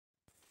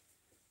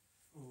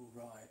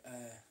Right,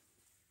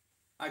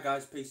 hi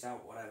guys, peace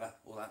out, whatever,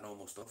 all that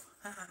normal stuff.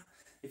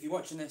 If you're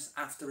watching this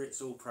after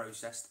it's all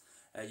processed,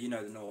 you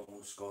know the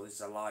normal score. This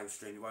is a live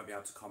stream, you won't be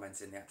able to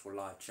comment in the actual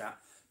live chat,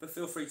 but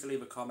feel free to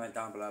leave a comment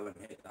down below and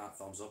hit that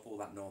thumbs up, all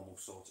that normal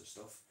sort of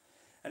stuff.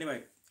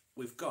 Anyway,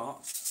 we've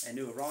got a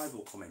new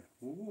arrival coming.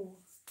 Ooh.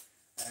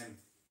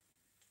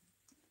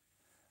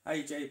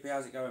 Hey JP,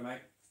 how's it going, mate?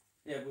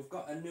 Yeah, we've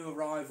got a new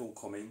arrival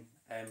coming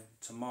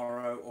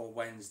tomorrow or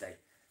Wednesday.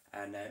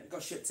 And it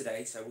got shipped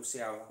today, so we'll see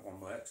how that one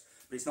works.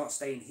 But it's not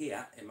staying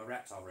here in my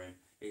reptile room.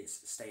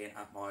 It's staying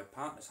at my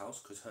partner's house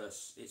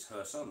because it's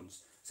her son's.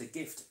 It's a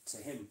gift to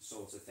him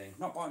sort of thing.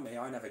 Not by me,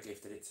 I never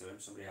gifted it to him,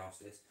 somebody else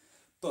did.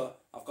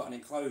 But I've got an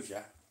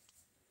enclosure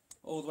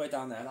all the way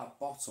down there, that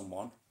bottom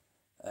one.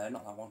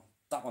 Not that one,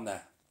 that one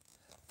there.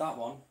 That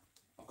one,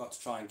 I've got to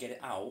try and get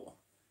it out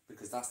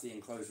because that's the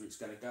enclosure it's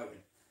going to go in.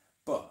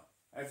 But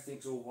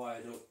everything's all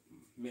wired up,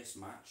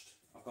 mismatched.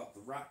 I've got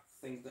the rack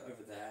thing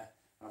over there.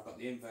 I've got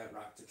the invert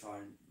rack to try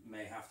and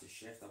may have to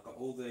shift. I've got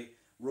all the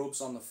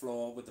rugs on the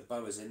floor with the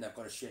boas in. I've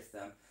got to shift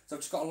them. So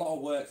I've just got a lot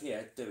of work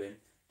here doing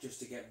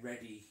just to get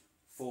ready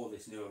for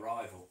this new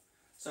arrival.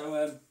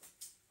 So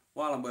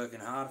while I'm working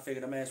hard, I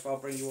figured I may as well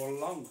bring you all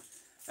along.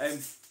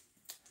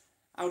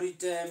 How did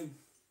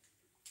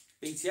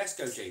BTS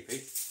go, JP?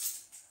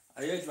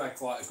 I heard you had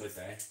quite a good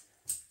day.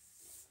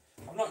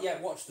 I've not yet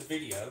watched the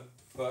video,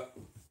 but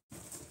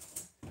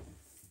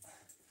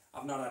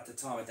I've not had the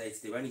time of day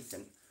to do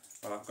anything.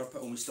 Well, I've got to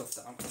put all my stuff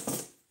down.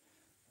 I've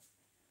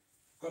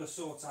got to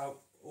sort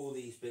out all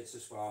these bits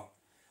as well.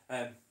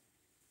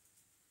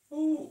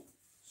 Oh,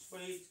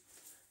 sweet.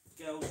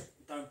 Girls,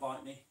 don't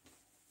bite me.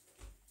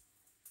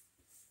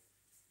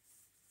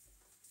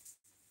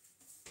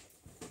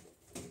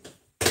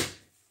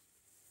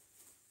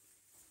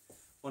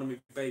 One of my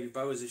baby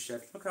boas is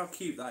shed. Look how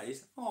cute that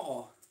is.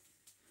 Oh,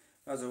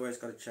 as always,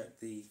 got to check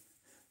the...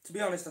 To be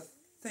honest, I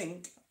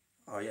think...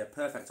 Oh yeah,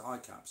 perfect eye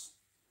caps.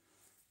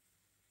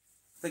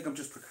 I think I'm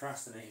just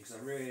procrastinating because I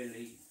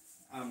really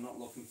am not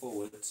looking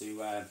forward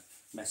to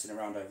messing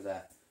around over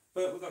there.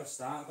 But we've got to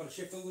start. I've got to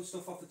shift all the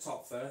stuff off the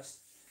top first.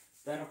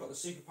 Then I've got the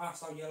Super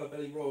Pastel Yellow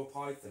Belly Royal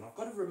Python. I've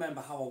got to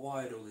remember how I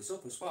wired all this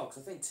up as well,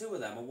 because I think two of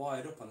them are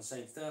wired up on the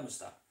same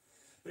thermostat.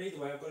 But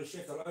either way, I've got to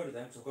shift a load of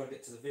them because I've got to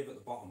get to the Viv at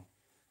the bottom.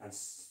 And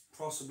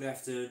possibly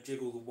have to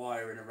jiggle the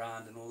wiring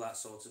around and all that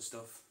sort of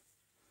stuff.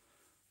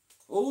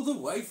 All the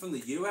way from the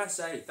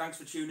USA. Thanks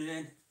for tuning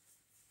in.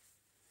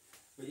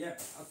 But yeah,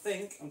 I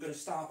think I'm going to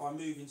start by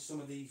moving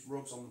some of these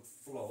rugs on the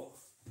floor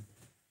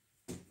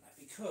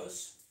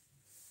because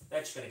they're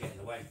just going to get in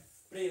the way.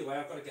 But either way,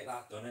 I've got to get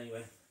that done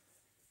anyway.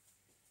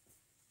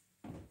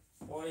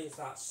 Why is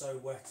that so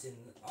wet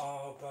in...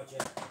 Oh, God,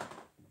 yeah.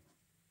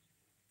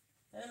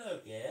 Hello,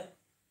 girl.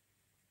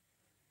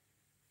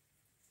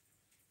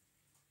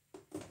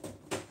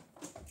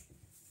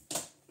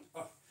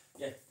 Oh,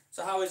 yeah.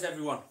 So how is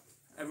everyone?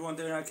 Everyone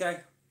doing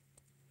okay?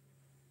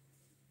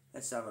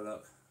 Let's have a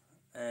look.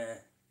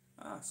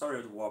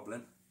 Sorry for the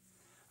wobbling.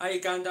 Hey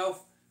Gandalf,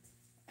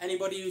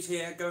 anybody who's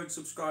here, go and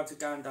subscribe to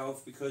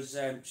Gandalf because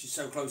she's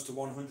so close to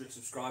 100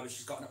 subscribers.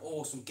 She's got an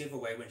awesome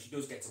giveaway when she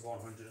does get to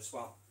 100 as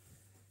well.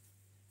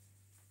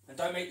 And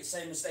don't make the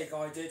same mistake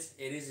I did,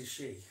 it is a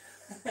she.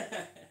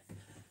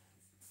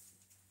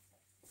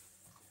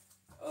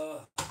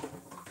 Hello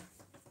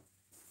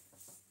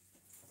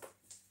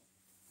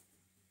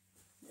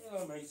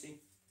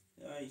matey.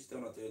 Yeah, you're still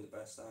not doing the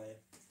best, are you?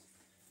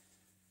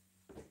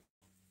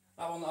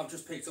 That one that I've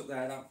just picked up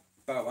there, that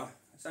boa,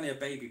 it's only a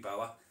baby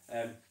boa,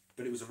 but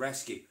it was a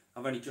rescue.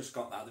 I've only just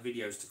got that, the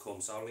videos to come,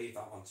 so I'll leave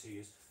that one to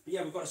you. But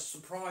yeah, we've got a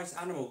surprise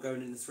animal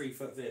going in the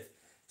 3-foot Viv.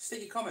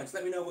 Stick your comments,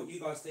 let me know what you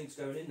guys think's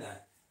going in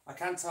there. I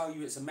can tell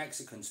you it's a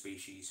Mexican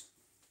species.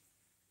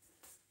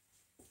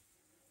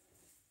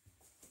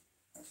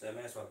 Actually, I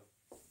may as well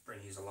bring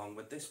these along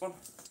with this one.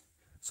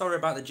 Sorry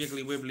about the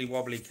jiggly wibbly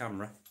wobbly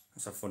camera.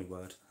 That's a funny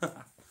word.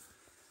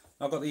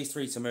 I've got these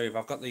three to move.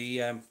 I've got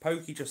the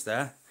Pokey just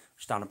there.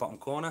 Just down the bottom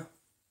corner.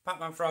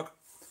 Pac-Man frog.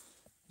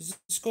 Is the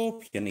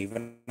scorpion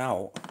even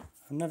out?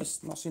 I've not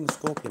seen the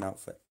scorpion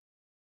outfit.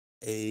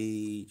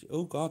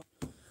 Oh god.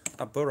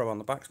 That burrow on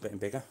the back's getting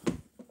bigger.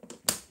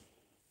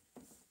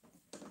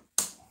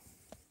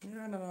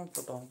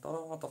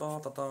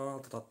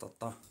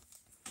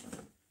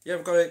 Yeah,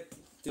 I've got it.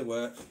 Did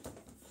work.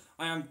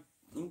 I am...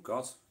 Oh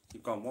god.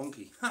 You've gone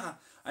wonky.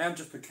 I am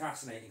just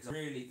procrastinating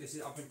because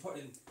I've been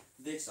putting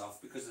this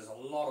off because there's a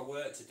lot of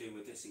work to do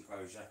with this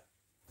enclosure.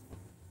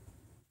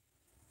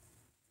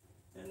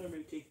 Hello,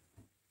 Mookie.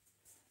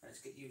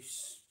 Let's get you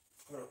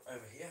put up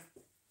over here.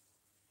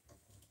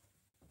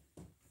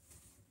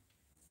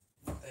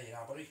 There you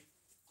are, buddy.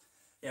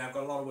 Yeah, I've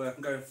got a lot of work.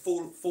 I'm going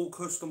full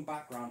custom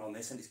background on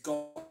this, and it's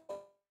got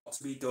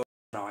to be done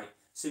tonight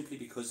simply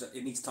because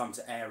it needs time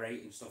to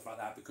aerate and stuff like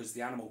that because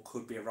the animal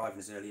could be arriving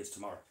as early as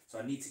tomorrow. So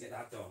I need to get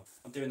that done.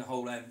 I'm doing the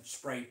whole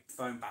spray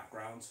foam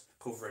background,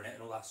 covering it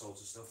and all that sort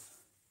of stuff.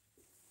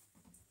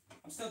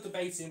 I'm still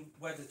debating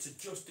whether to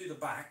just do the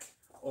back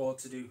or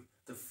to do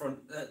the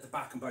front, the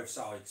back and both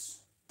sides.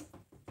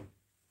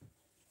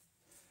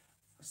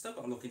 I've still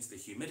got to look into the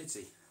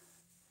humidity.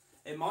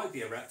 It might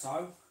be a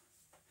reptile.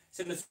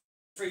 It's in the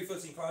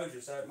 3-foot enclosure,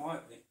 so it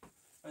might be.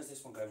 Where's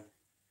this one going?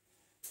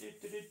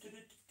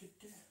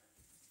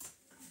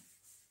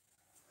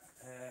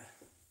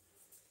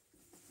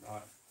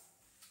 Right.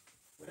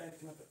 Where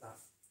can I put that?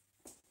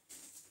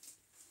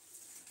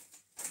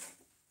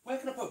 Where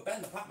can I put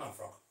Ben the Pac-Man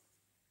frog?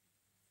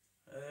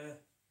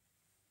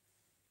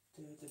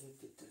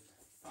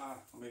 I'm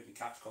moving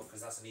catch cut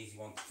because that's an easy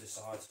one to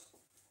decide.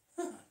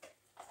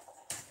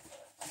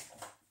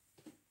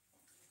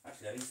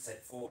 Actually, I need to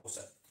take 4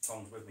 set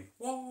tongs with me.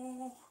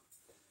 Whoa!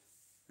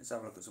 Let's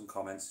have a look at some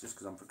comments just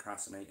because I'm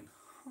procrastinating.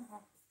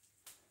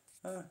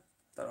 Don't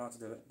know how to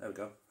do it. There we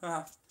go.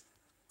 Let's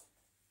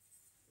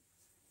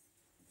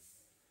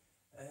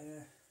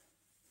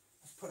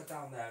put it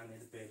down there. We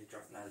need the bearded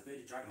dragon. No, the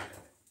bearded dragon will get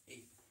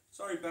it.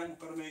 Sorry, Ben, I've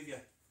got to move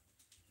you.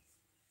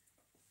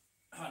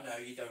 I know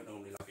you don't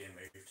normally like being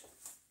moved.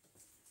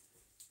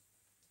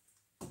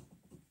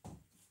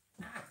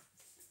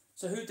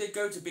 So who did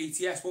go to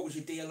BTS? What was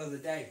your deal of the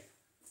day?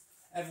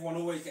 Everyone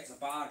always gets a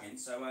bargain,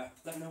 so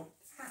let me know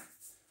what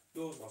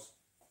yours was.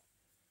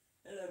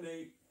 Hello,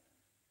 mate.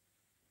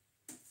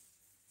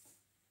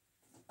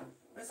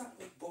 Where's that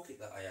big bucket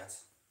that I had?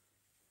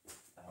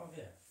 That over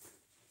here.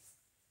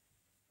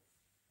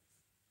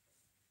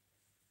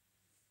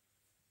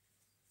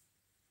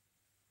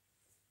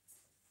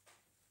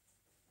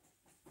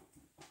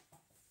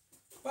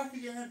 Back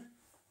again.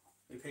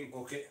 The pink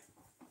bucket.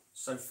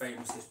 So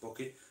famous, this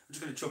bucket. I'm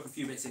just going to chuck a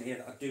few bits in here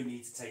that I do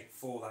need to take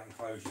for that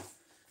enclosure.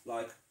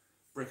 Like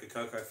brick of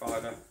cocoa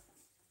fibre,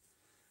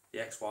 the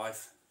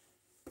ex-wife.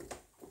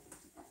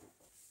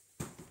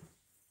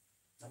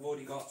 I've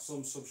already got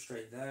some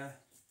substrate there.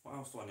 What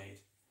else do I need?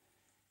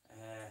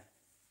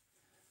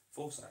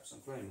 Forceps,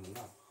 I'm claiming them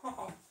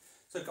now.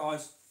 So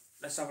guys,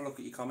 let's have a look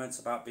at your comments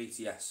about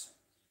BTS.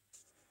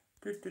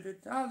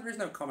 Oh, there is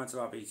no comments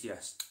about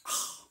BTS.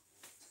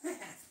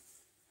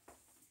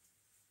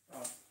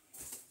 Oh.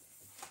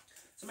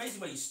 It's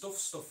amazing where you stuff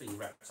stuff in your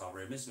reptile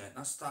room, isn't it?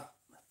 That's that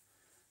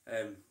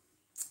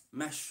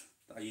mesh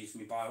that I use for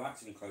my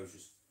bioactive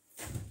enclosures.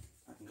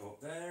 I can go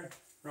up there.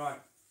 Right.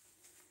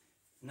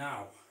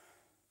 Now.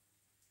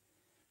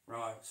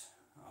 Right.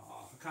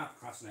 Oh, I can't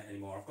procrastinate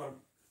anymore. I've got to...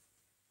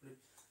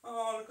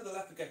 Oh, look at the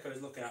leopard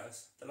geckos looking at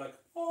us. They're like,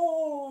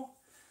 oh!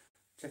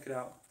 Check it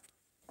out.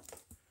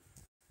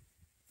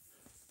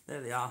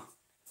 There they are.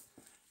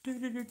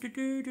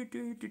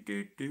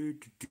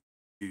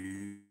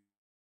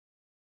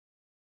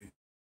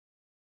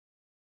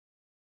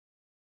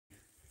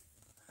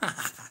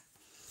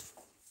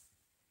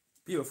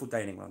 Beautiful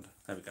day in England.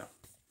 There we go.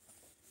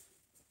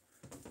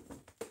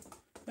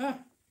 Yeah.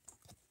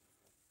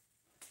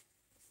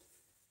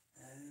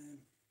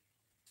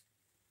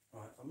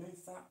 Right, if I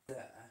move that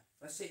there,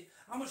 let's see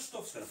how much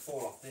stuff's going to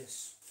fall off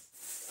this.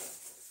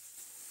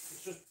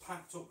 It's just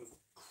packed up with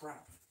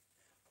crap.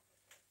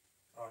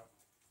 Right.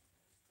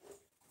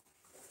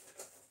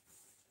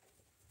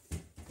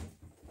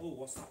 Oh,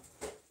 what's that?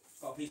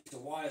 It's got a piece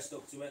of wire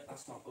stuck to it.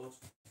 That's not good.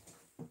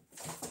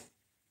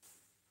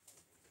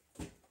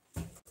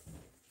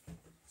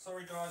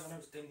 Sorry guys, I know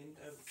it's dinging.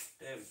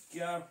 There we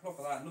go. Look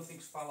at that.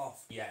 Nothing's fell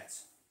off yet.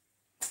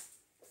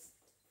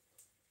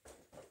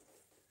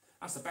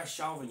 That's the best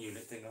shelving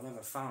unit thing I've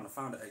ever found. I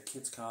found it at a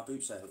kid's car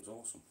boot sale. It was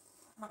awesome.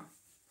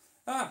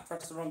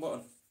 Pressed the wrong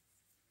button.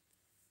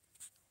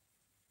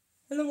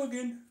 Hello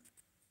again.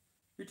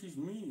 It is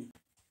me.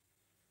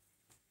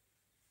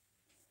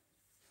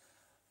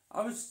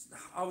 I was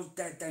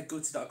dead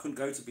gutted that I couldn't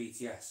go to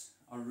BTS.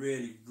 I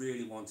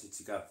really wanted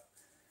to go,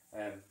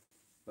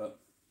 but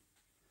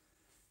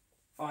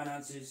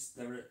finances,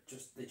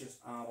 they just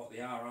are what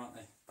they are, aren't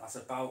they? That's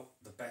about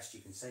the best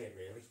you can say it,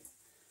 really.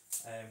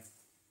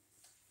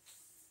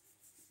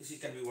 This is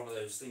going to be one of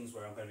those things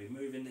where I'm going to be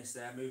moving this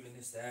there,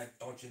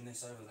 dodging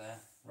this over there.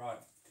 Right.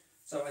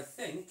 So I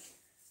think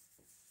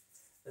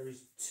there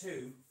is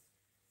 2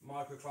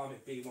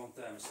 microclimate B1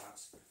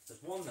 thermostats.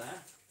 There's one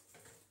there.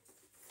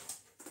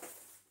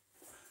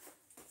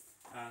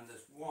 And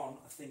there's one,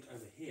 I think,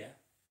 over here.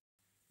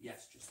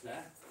 Yes, just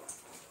there.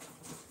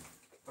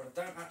 But I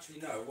don't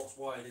actually know what's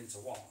wired into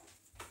what.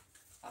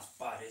 That's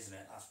bad, isn't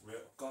it? That's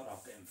real. God, I'm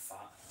getting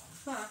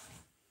fat.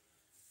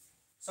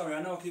 Sorry,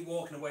 I know I keep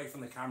walking away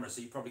from the camera,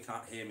 so you probably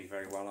can't hear me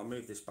very well. I'll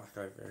move this back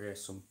over here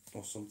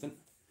or something.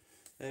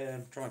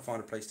 Try and find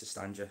a place to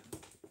stand you.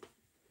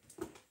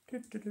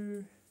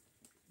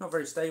 Not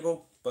very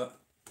stable, but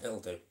it'll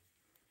do.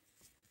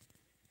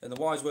 In the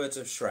wise words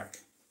of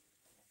Shrek,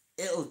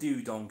 it'll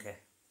do, donkey.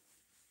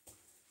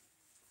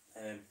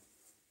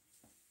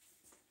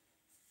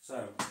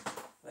 So,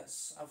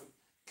 let's have a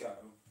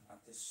go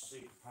at this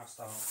super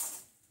pastel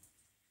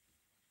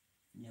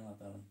yellow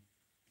belly.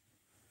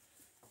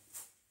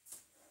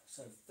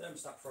 So,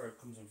 thermostat probe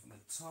comes in from the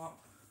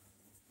top.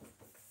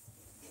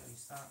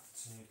 Change that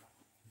to...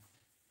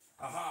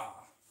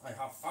 Aha! I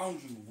have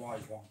found you,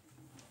 wise one.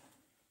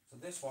 So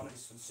this one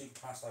is for the super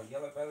pastel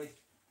yellow belly.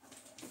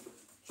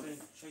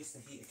 Chase the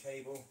heater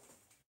cable.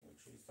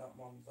 Which is that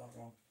one,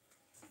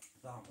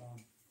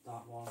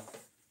 that one,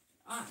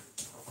 and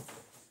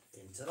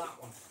into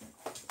that one.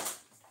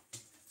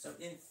 So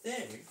in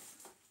theory,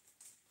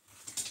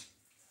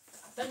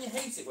 don't you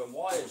hate it when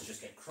wires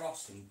just get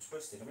crossed and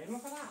twisted? I mean,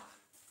 look at that.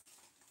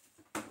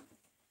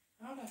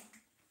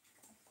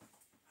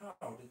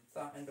 How did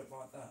that end up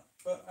like that?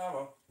 But oh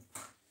well,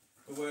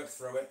 we worked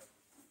through it.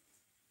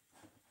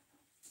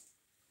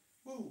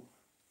 Woo!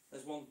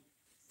 There's one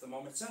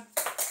thermometer.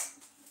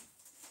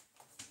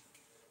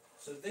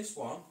 So this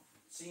one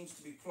seems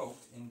to be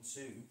plugged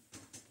into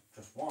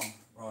just one.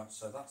 Right,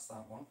 so that's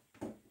that one.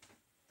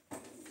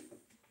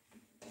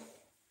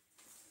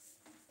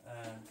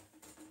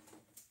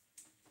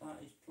 That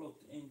is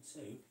plugged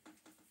into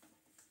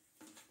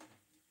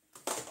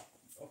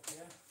up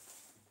here.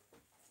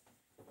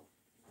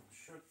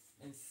 Should,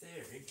 in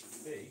theory,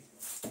 be.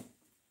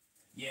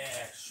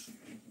 Yes! So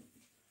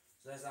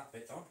there's that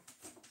bit on.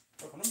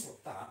 So I can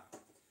unplug that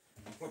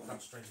and plug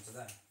that straight into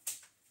there.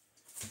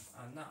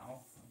 And now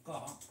I've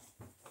got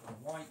a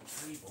white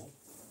cable.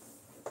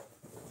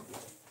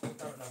 I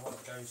don't know what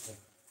it goes to.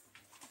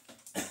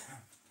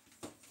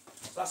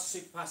 So that's the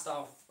Superpast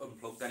I've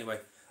unplugged anyway.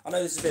 I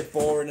know this is a bit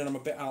boring and I'm a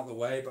bit out of the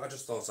way, but I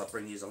just thought I'd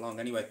bring these along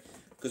anyway.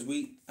 Because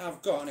we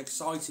have got an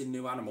exciting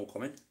new animal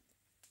coming.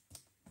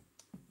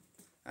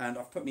 And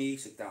I've put my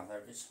e-cig down, there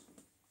it is.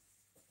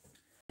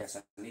 Yes,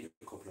 I need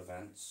a couple of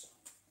vents.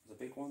 The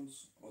big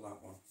ones or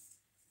that one?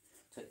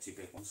 Take two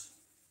big ones.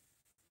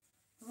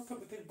 I'll put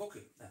my big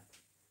bucket there.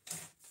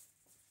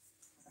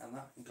 And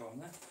that can go on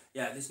there.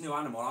 Yeah, this new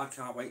animal, I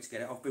can't wait to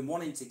get it. I've been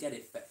wanting to get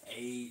it for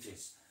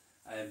ages.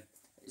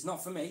 It's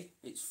not for me,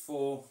 it's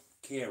for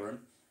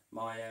Kieran,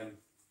 my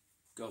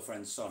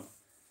girlfriend's son.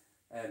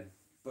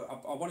 But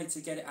I wanted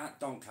to get it at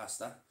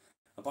Doncaster.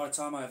 And by the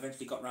time I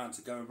eventually got round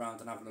to going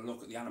round and having a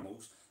look at the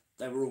animals,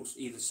 they were all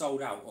either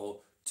sold out or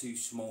too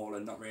small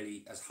and not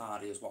really as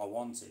hardy as what I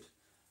wanted.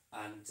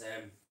 And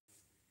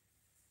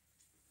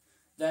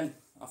then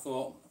I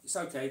thought, it's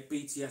okay,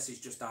 BTS is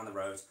just down the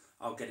road,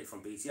 I'll get it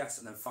from BTS.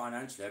 And then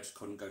financially I just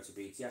couldn't go to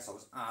BTS. I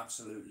was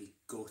absolutely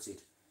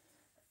gutted.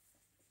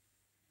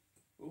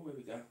 Oh, here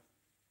we go.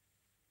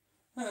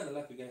 The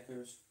leopard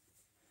geckos.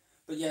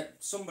 But yet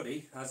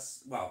somebody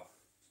has, well,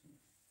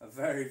 a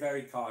very,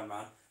 very kind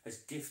man has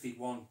gifted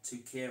one to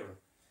Kieran.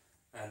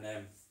 And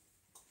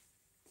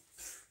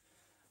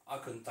I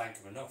couldn't thank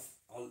him enough.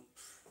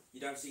 You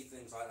don't see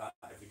things like that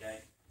every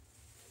day.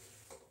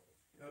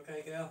 You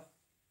okay, girl?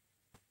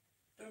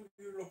 Don't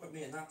you look at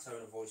me in that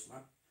tone of voice,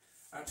 man.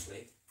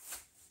 Actually,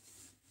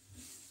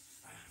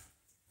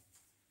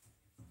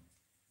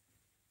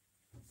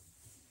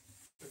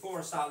 before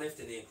I start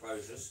lifting the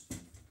enclosures,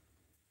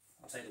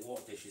 I'll take the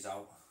water dishes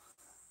out.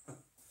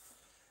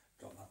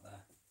 Got that there.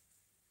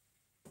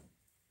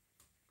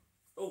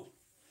 Oh,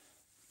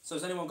 so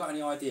has anyone got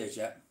any ideas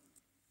yet?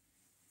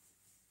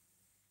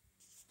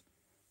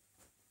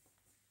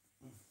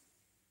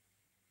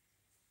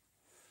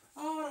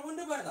 Oh, I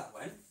wonder where that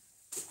went.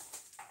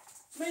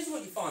 It's amazing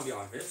what you find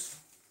behind ribs.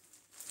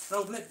 An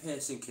old lip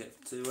piercing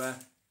kit to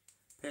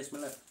pierce my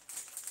lip.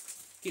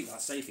 Keep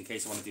that safe in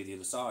case I want to do the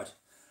other side.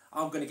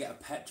 I'm going to get a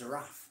pet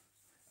giraffe.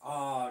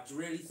 Oh, do you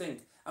really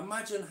think?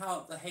 Imagine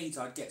how the hate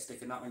I'd get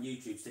sticking that on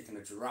YouTube, sticking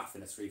a giraffe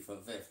in a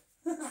 3-foot viv.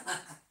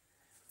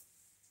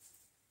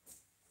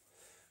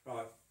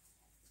 Right,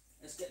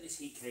 let's get this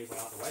heat cable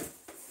out of the way.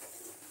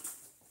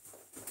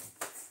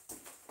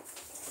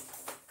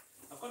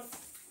 I've got to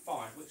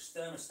find which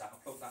thermostat I'll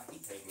plug that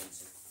heat cable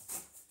into.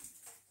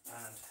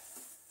 And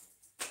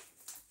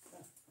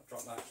I'll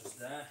drop that just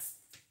there,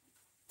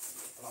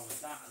 along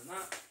with that and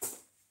that.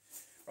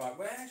 Right,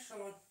 where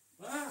shall I?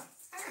 Ah!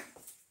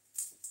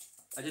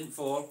 I didn't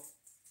fall.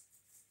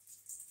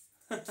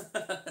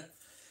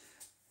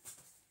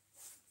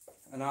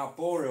 An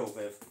arboreal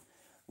viv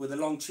with a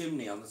long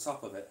chimney on the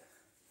top of it.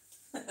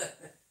 Right,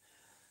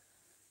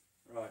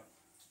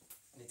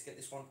 I need to get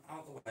this one out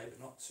of the way, but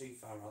not too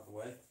far out of the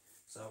way.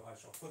 So I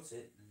shall put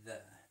it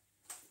there.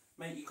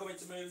 Mate, you coming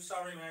to move?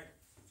 Sorry, mate.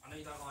 I know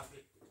you don't like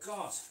it.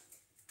 God.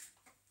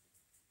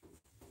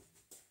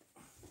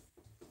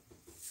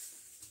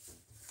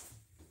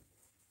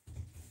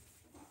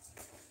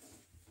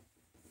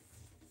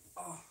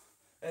 Oh,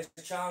 there's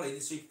Charlie, the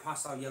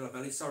Superpast yellow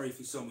belly. Sorry if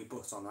you saw me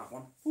butt on that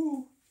one.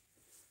 Woo.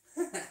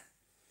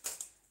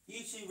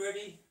 You two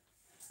ready?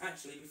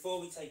 Actually, before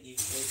we take you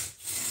two,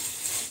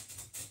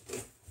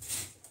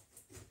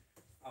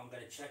 I'm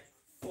going to check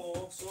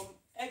for some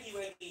eggy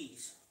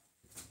weggies.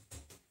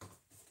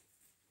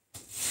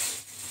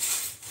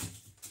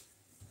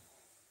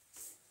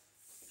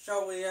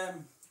 Shall we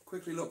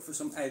quickly look for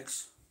some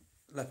eggs?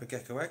 Leopard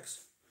gecko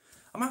eggs.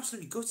 I'm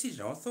absolutely gutted, you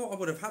know. I thought I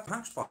would have had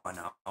hatched by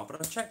now, but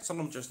I checked on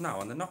them just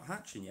now and they're not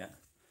hatching yet.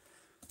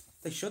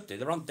 They should do.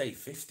 They're on day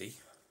 50.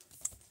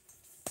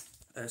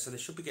 So they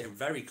should be getting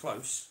very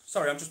close.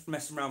 Sorry, I'm just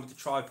messing around with the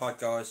tripod,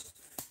 guys,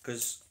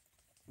 because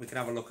we can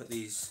have a look at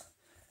this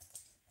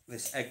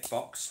egg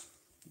box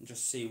and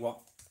just see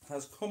what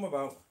has come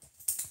about.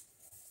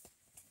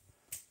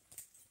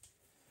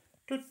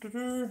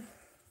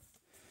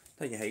 They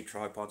Don't you hate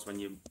tripods when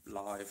you're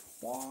live?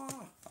 Wah!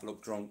 I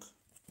look drunk.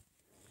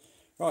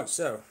 Right,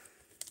 so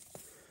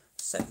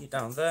set you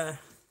down there.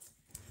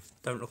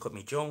 Don't look at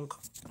me junk.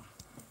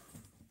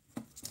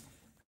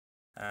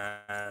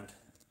 And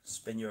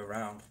spin you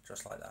around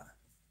just like that.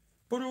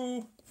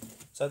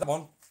 So that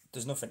one,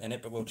 there's nothing in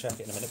it, but we'll check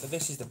it in a minute. But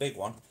this is the big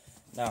one.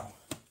 Now,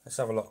 let's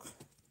have a look.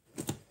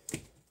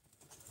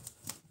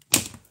 I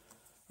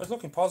was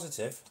looking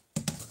positive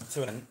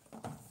to an end.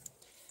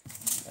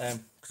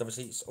 Because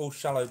obviously it's all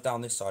shallowed down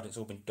this side, it's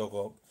all been dug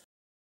up.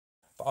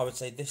 But I would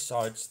say this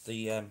side's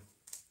the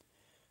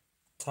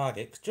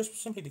target,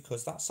 just simply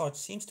because that side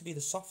seems to be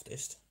the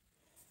softest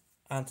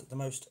and the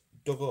most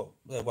dug up.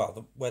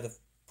 Well, where they've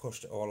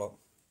pushed it all up.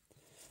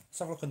 Let's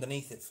have a look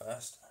underneath it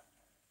first.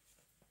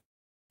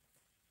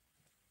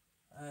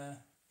 No,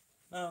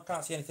 I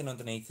can't see anything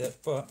underneath it,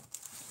 but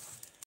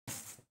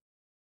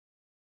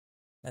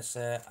let's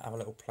have a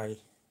little play.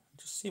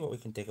 Just see what we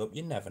can dig up.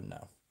 You never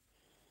know.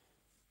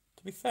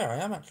 To be fair, I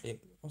am actually...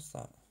 What's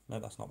that? No,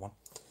 that's not one.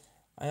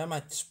 I am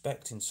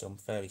expecting some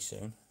fairly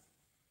soon.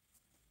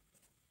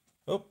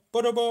 Oh,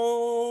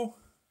 budabo!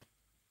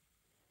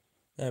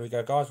 There we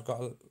go, guys. We've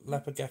got a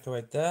leopard gecko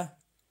egg there.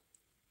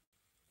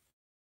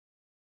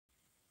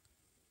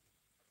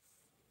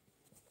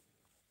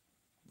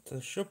 There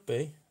should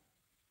be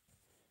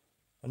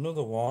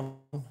another one.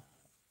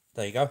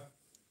 There you go.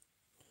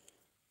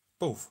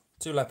 Boof.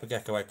 2 leopard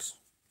gecko eggs.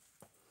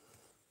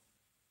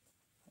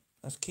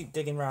 Let's keep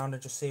digging around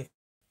and just see if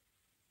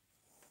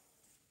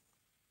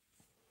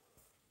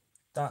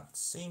that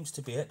seems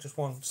to be it. Just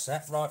one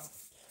set. Right.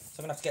 So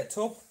I'm going to have to get a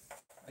tub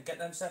and get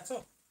them set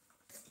up.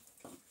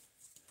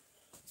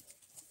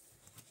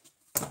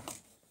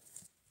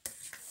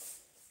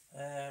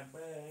 Where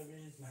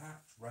is my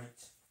hat? Right.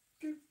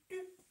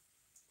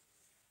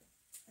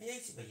 I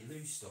hate it when you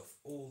lose stuff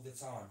all the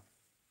time.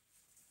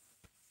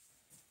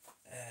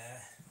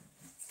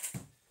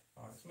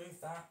 Right, let's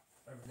move that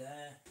over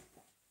there.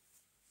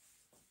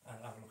 And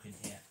have a look in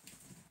here.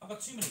 I've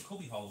got too many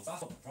cubby holes,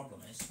 that's what the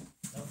problem is.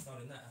 No, it's not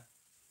in there.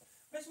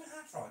 Where's my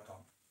hat right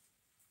gone?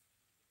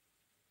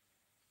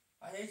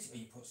 I hate it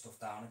when you put stuff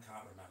down and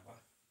can't remember.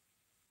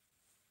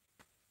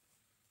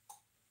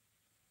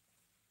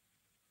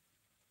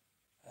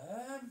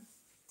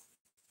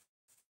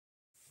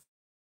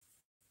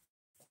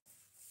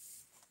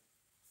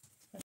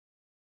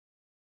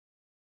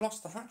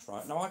 Lost the hatch,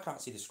 right? No, I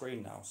can't see the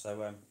screen now,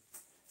 so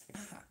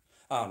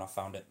oh, and I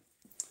found it.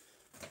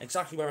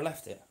 Exactly where I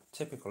left it.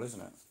 Typical, isn't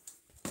it?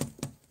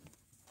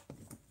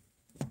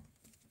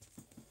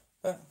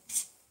 But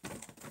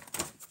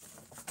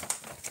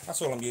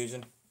that's all I'm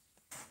using.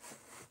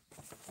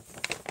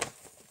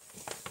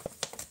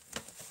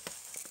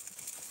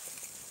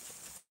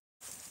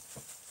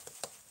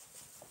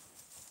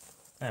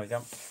 There we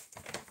go.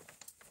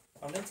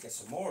 I'll need to get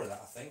some more of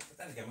that, I think. But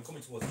then again, we're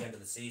coming towards the end of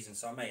the season,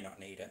 so I may not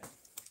need it.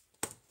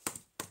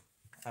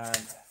 And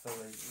for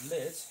the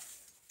lid,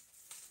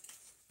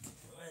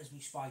 where's me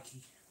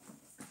spiky?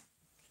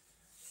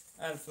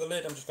 And for the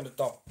lid, I'm just going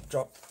to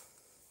drop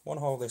one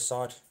hole this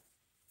side.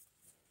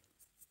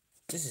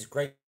 This is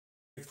great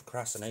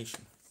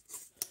procrastination.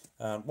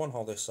 And one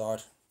hole this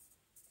side.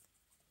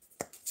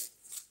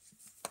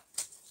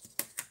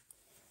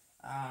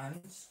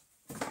 And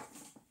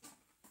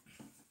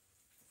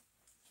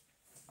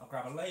I'll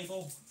grab a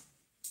label.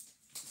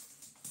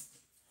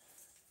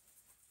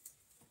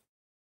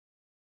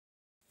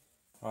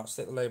 Right,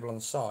 stick the label on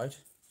the side.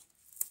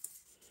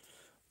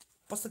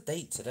 What's the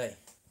date today?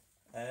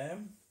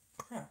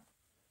 Crap.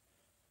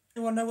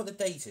 Anyone know what the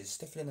date is?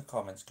 Stick it in the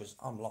comments because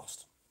I'm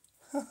lost.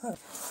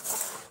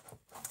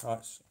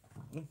 Right.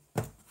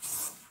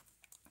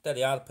 There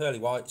they are, the pearly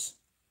whites.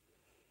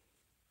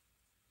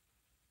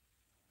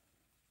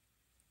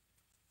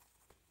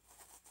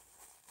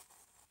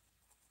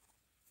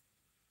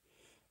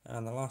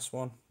 And the last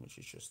one, which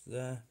is just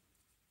there.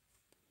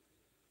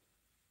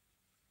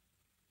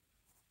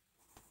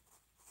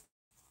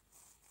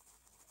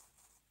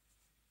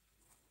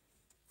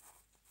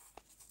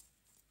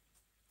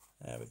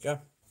 There we go.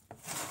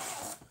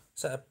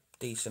 Set up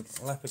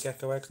decent leopard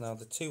gecko eggs. Now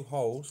the 2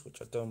 holes which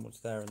I've done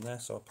was there and there,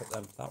 so I'll put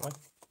them that way.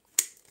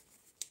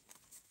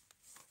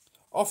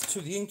 Off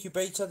to the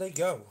incubator they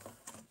go.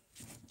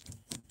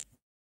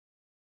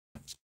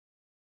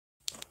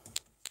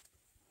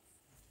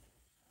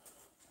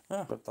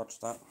 Ah, I've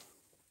dodged that.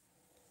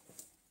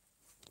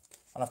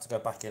 I'll have to go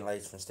back in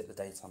later and stick the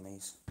date on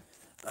these.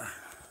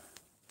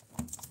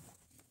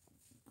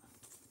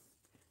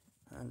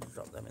 And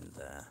drop them in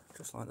there,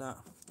 just like that.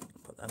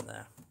 Put them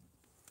there.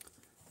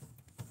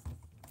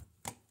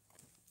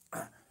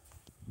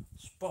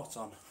 Spot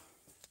on.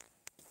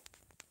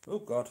 Oh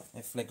god,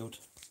 it flickered.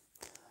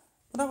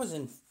 But that was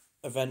an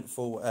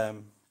eventful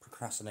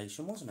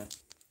procrastination, wasn't it?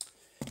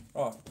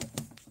 Right,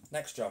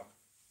 next job.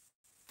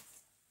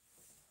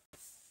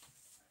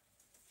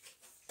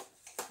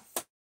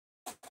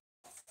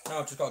 Now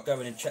I've just got to go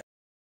in and check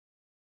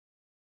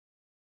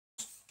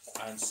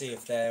and see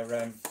if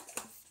they're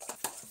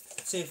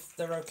see if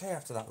they're okay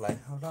after that lay.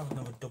 I'll have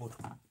another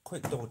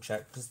quick double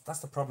check, because that's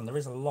the problem. There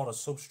is a lot of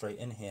substrate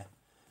in here.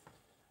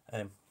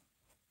 And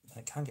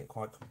it can get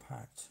quite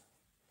compact.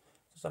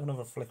 Just have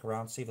another flick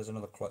around, see if there's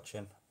another clutch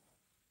in.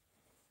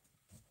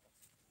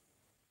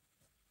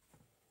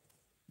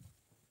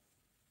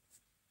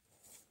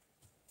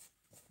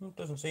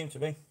 Doesn't seem to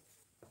be.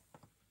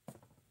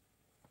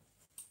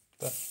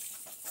 But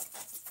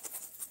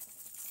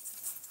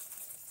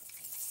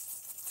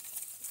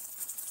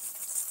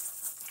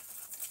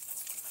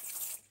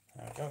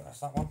there we go, that's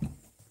that one.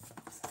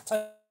 I'll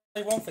tell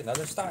you one thing though,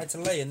 they've started to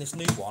lay in this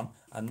new one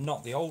and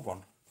not the old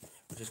one,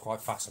 which is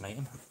quite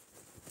fascinating.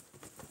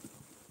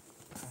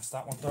 That's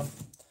that one done.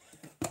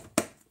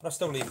 But I'll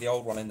still leave the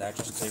old one in there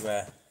just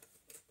to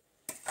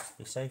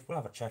be safe. We'll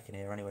have a check in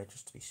here anyway,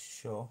 just to be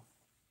sure.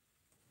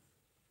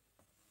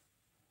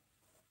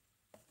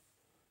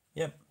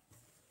 Yep,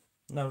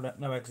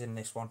 no eggs in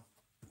this one.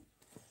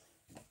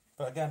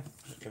 But again,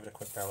 just give it a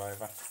quick go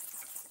over.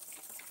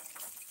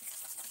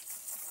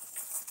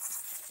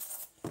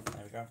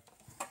 There we go.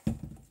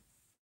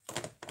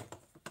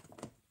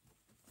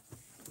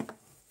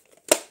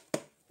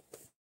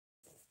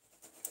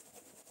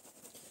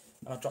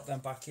 I'll drop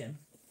them back in.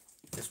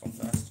 This one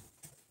first.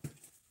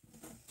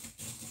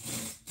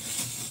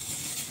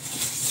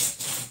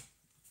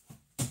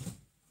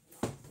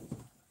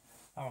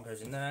 That one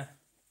goes in there.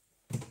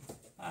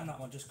 And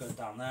that one just goes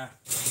down there.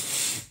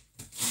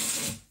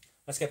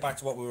 Let's get back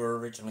to what we were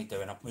originally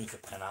doing. I'll move the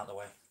pen out of the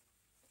way.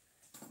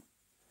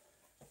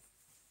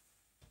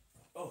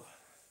 Oh,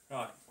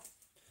 right.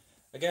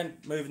 Again,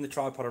 moving the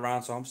tripod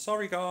around, so I'm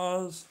sorry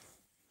guys.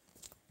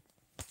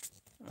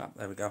 Ah,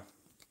 there we go.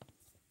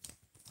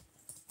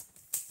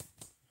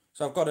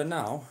 So I've got to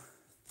now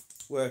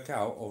work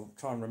out, or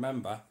try and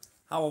remember,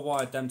 how I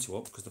wired them two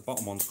up, because the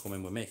bottom one's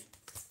coming with me.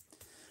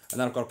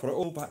 And then I've got to put it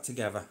all back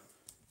together.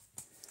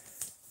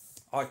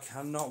 I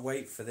cannot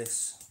wait for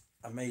this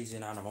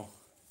amazing animal.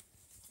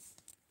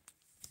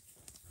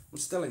 I'm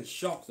still in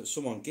shock that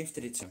someone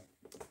gifted it to him.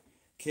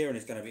 Kieran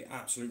is going to be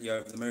absolutely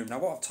over the moon. Now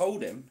what I've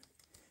told him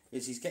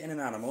is he's getting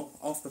an animal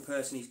off the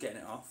person he's getting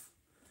it off.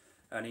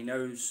 And he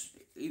knows,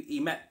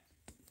 he met,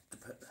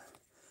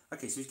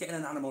 okay, so he's getting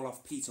an animal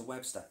off Peter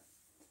Webster.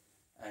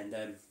 And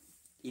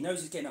he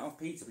knows he's getting it off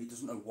Peter, but he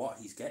doesn't know what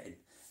he's getting.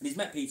 And he's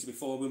met Peter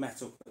before. We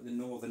met up at the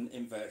Northern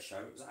Invert Show.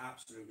 It was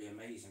absolutely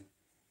amazing.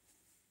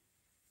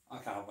 I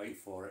can't wait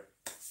for it.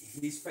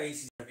 His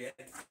face is going to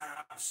be an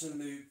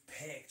absolute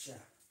picture.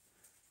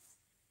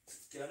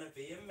 It's going to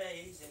be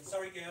amazing.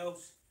 Sorry,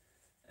 girls.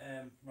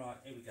 Right,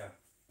 here we go.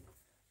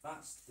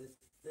 That's the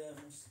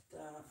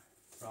thermostat.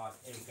 Right,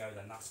 here we go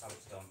then. That's how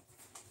it's done.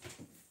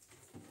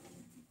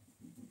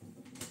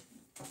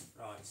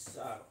 Right,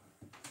 so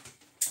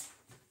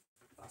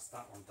that's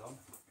that one done.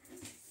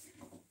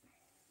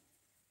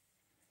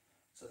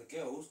 So the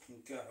girls can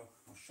go.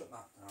 I'll shut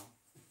that down.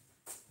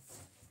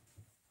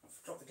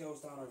 Drop the girls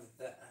down over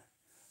there.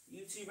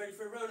 You two ready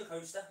for a roller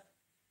coaster?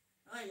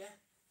 Oh yeah.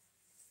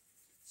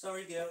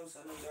 Sorry girls,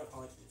 I know you don't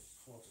like this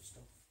sort of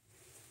stuff.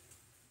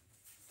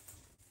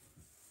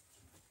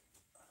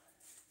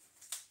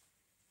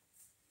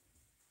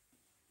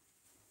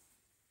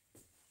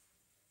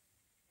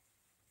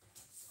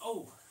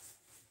 Oh!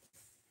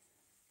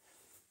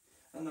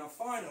 And now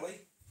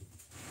finally,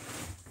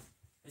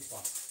 this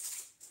one.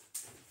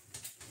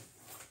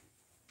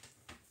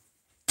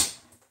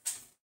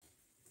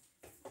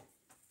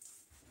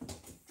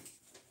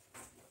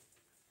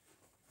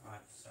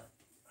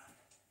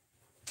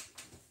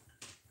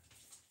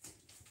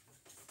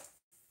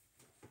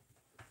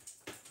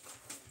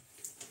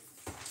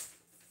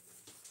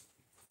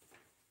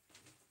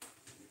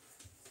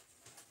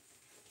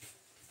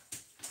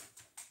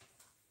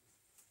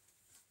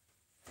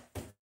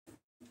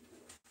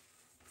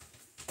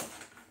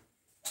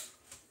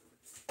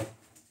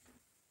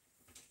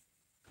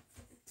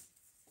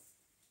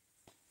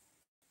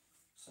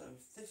 So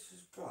this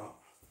has got,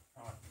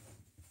 right,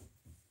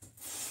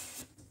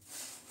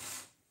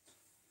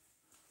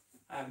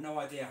 I have no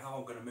idea how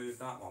I'm going to move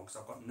that one because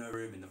I've got no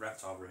room in the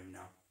reptile room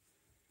now.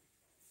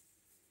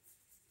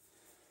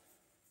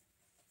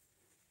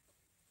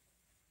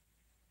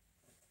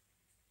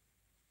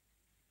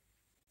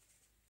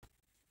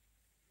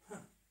 Huh.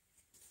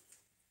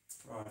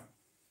 Right,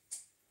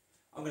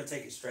 I'm going to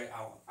take it straight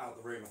out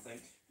the room I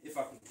think, if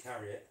I can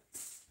carry it.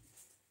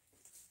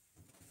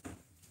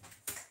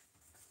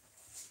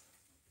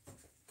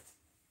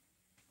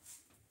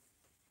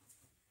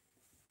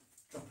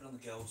 Drop it on the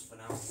girls for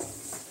now.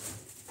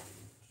 Just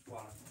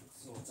while I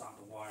sort out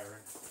the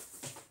wiring.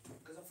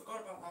 Because I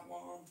forgot about that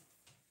one.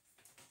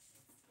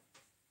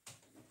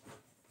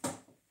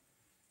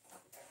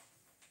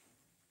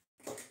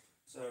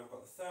 So we've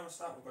got the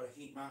thermostat, we've got a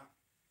heat map,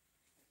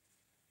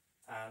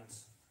 and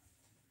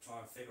try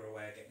and figure a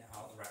way of getting it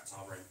out of the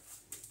reptile room.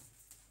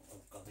 Oh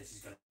god, this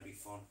is going to be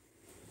fun.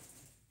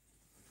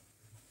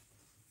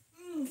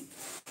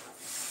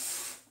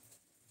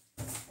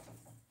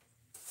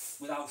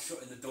 Without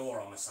shutting the door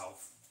on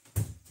myself.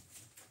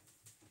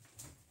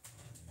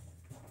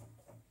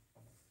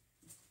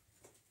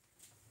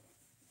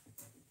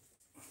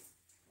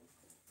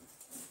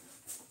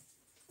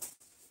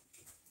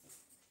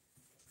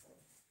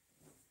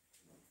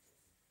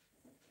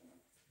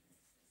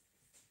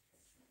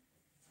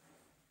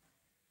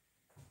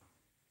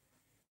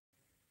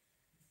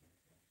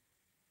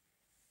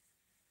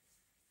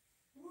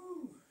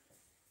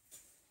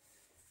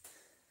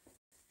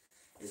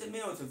 Is it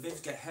me or do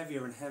Vivs get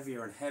heavier and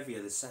heavier and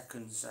heavier the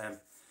seconds?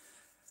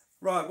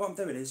 Right, what I'm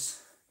doing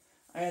is,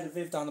 I had a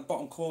Viv down the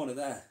bottom corner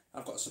there.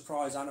 I've got a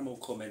surprise animal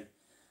coming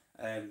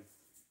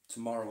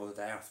tomorrow or the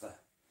day after.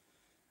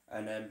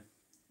 And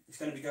it's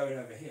going to be going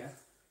over here.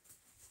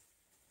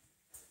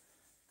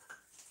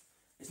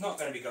 It's not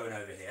going to be going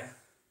over here.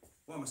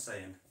 What am I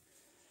saying?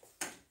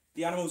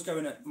 The animal's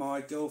going at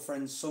my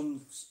girlfriend's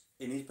son's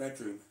in his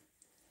bedroom.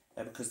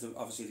 Because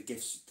obviously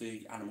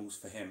the animal's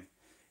for him.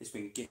 It's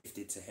been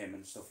gifted to him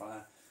and stuff like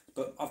that.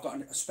 But I've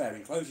got a spare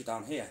enclosure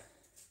down here.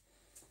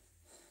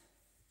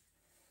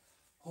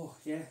 Oh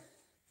yeah.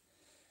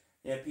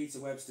 Yeah, Peter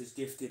Webster's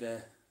gifted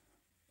a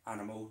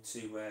animal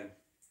to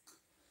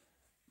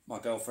my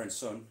girlfriend's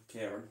son,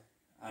 Kieran.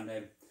 And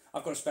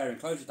I've got a spare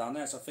enclosure down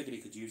there, so I figured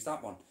he could use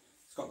that one.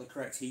 It's got the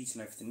correct heat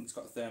and everything. It's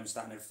got the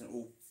thermostat and everything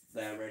all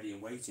there ready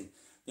and waiting.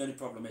 The only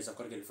problem is I've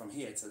got to get it from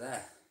here to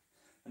there.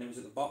 And it was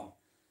at the bottom.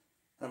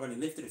 And I've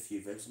only lifted a few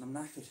Vivs and I'm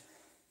knackered.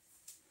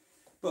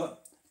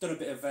 But done a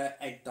bit of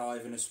egg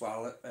diving as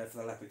well for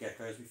the leopard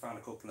geckos. We found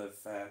a couple of,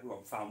 we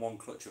found one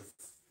clutch of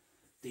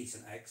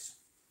decent eggs.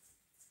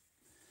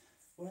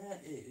 Where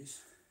is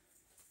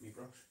my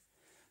brush?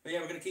 But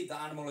yeah, we're going to keep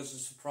that animal as a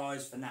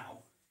surprise for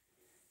now.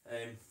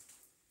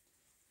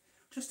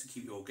 Just to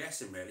keep you all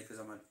guessing really, because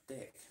I'm a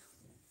dick.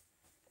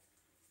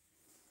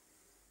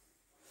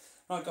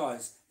 Right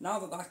guys, now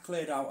that that's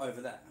cleared out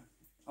over there,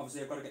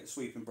 obviously I've got to get the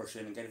sweeping brush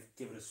in and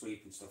give it a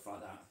sweep and stuff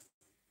like that.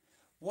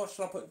 What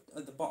shall I put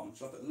at the bottom?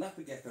 Shall I put the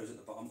leopard geckos at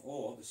the bottom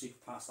or the super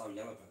pastel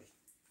yellow belly?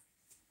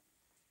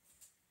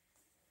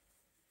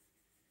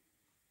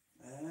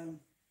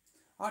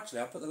 Actually,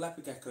 I'll put the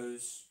leopard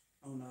geckos.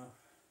 Oh no.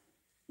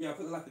 Yeah, I'll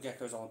put the leopard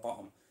geckos on the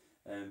bottom.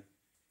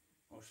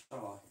 Or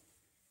shall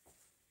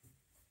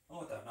I?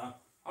 Oh, I don't know.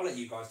 I'll let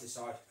you guys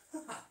decide.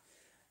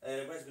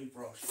 Where's my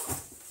brush?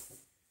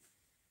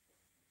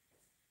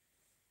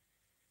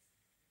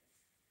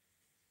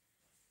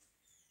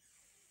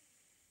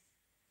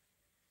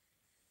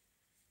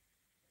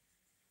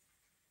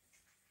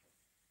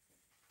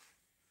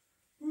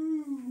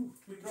 Woo!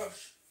 My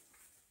brush.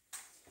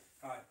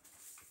 Right,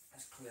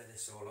 let's clear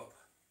this all up.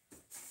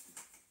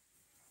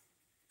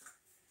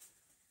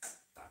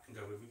 That can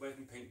go with me. Where's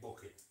my pink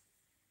bucket?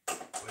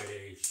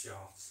 Way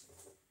shot.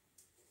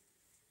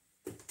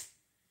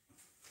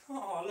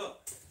 Oh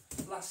look,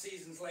 last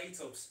season's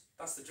late-ups.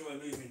 That's the joy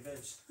of moving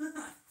Vivs.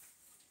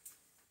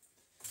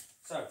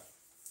 So,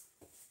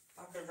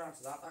 that goes round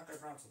to that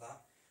goes round to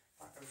that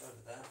goes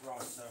over there.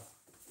 Right, so.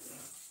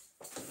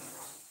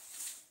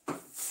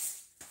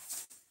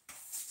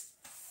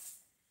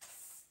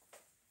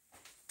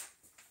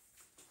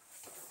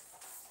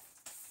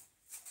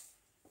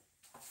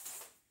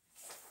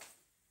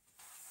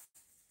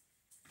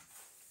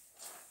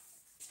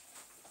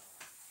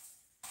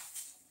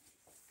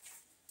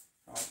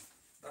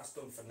 That's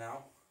done for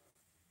now.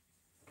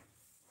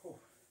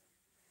 Whew.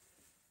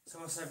 So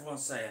what's everyone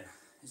saying?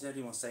 Is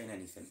anyone saying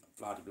anything?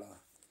 Blah de blah.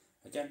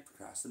 Again,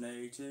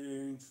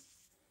 procrastinating.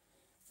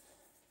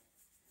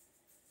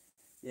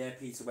 Yeah,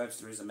 Peter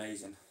Webster is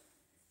amazing.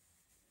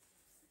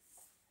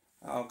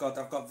 Oh god,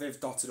 I've got Viv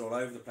dotted all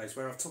over the place.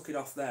 Where I've took it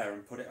off there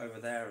and put it over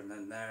there and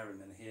then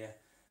here.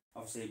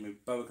 Obviously my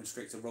boa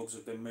constrictor rugs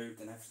have been moved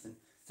and everything.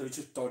 So it's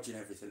just dodging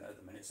everything at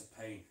the minute. It's a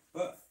pain.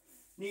 But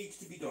needs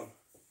to be done.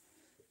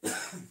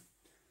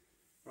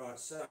 Right,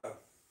 so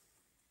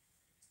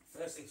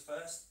first things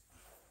first,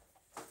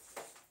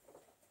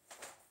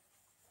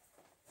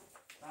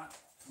 that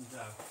can go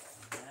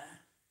on there,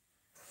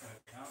 no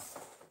it can't,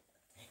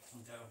 it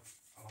can go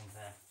along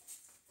there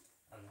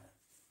and there.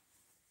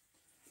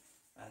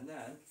 And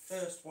then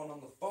first one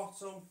on the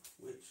bottom,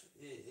 which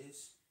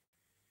is,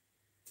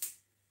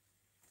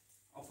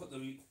 I'll put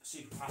the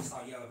super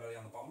pastel yellow belly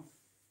on the bottom.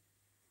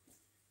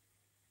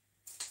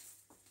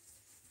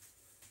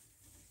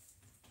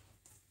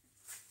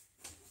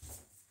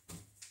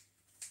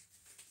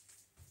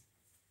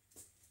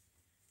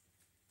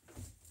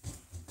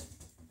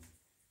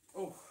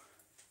 Oh,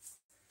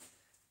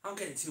 I'm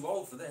getting too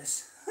old for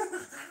this.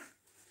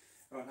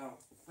 Right now,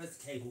 where's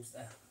the cables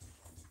there?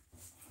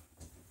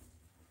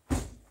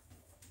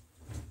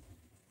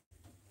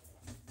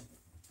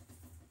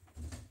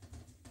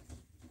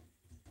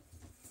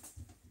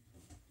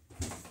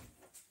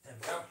 There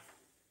we go.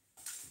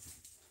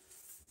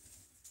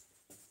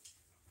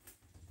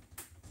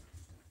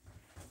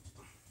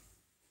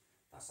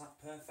 That's that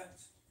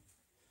perfect.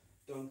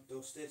 Done,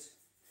 dusted.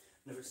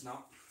 No, it's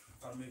not.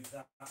 Got to move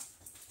that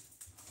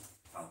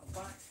out the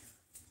back,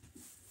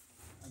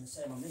 and the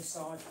same on this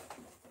side.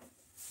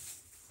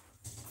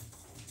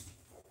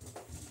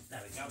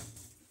 There we go.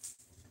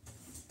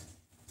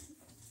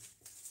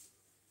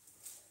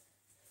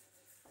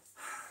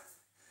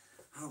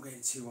 I'm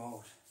getting too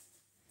old,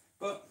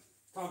 but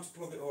time to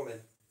plug it all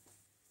in.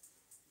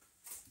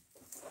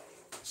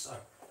 So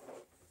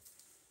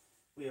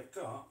we have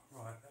got,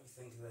 right, let me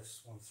think of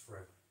this one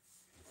through.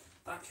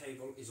 That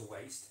cable is a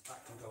waste,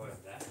 that can go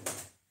over there.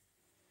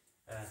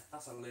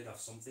 That's a lid off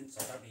something,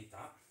 so I don't need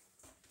that.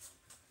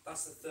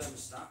 That's the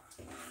thermostat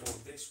for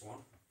this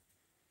one.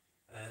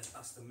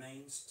 That's the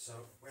mains. So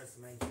where's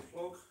the main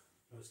plug?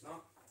 No, it's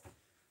not.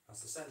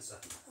 That's the sensor.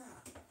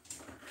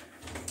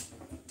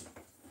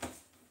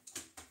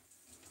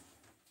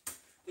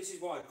 This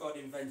is why God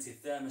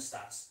invented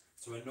thermostats,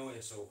 to annoy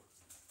us all.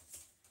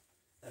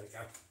 There we go.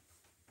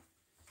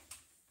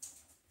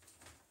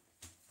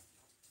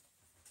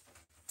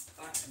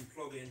 That can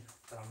plug in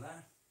down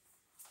there.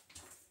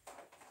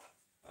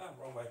 Oh,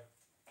 wrong way.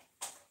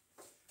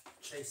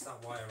 Chase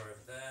that wire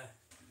over there.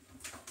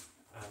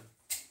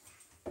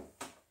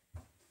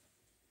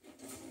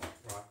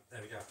 Right,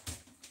 there we go.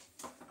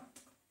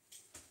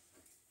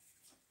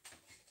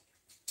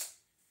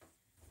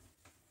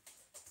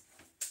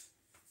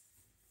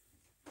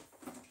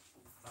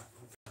 That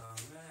can go down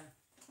there.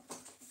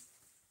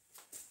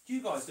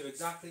 You guys do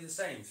exactly the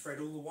same. Thread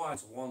all the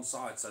wires on one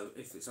side, so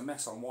if it's a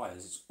mess on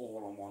wires, it's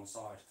all on one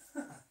side.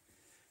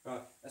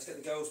 Right, let's get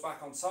the girls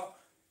back on top.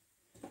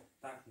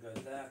 That can go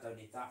there. Don't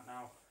need that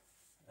now.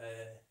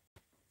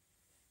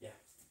 Yeah.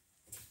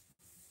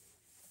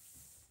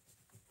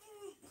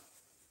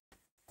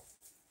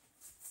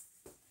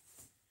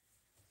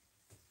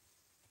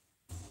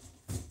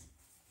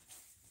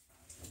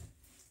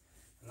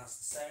 And that's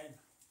the same.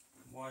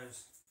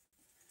 Wires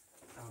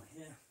down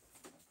here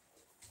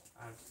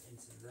and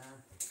into there.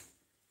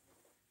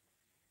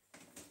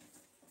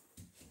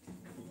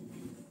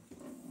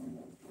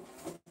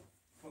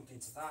 Plugged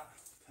into that.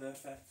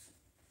 Perfect.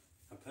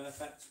 And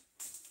perfect.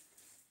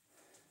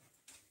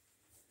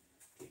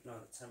 Keep an eye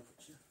on the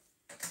temperature.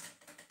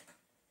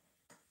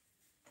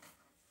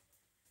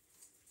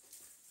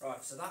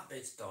 Right, so that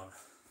bit's done.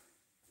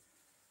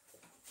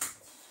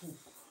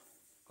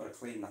 Got to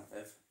clean that,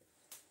 Viv.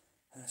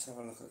 Let's have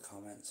a look at the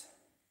comments.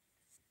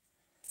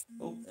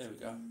 Oh, there we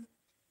go.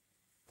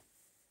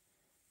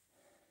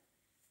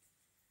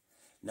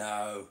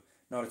 No,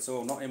 not at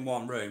all. Not in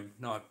one room.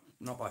 Not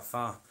by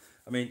far.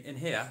 I mean, in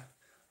here,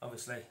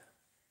 obviously,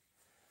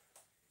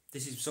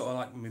 this is sort of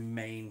like my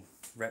main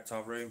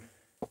reptile room.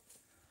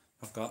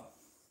 I've got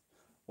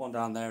one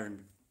down there in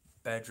the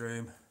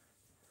bedroom,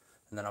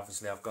 and then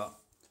obviously I've got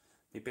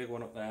my big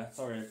one up there.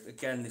 Sorry,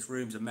 again, this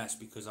room's a mess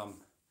because I'm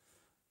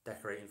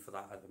decorating for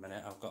that at the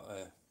minute. I've got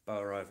a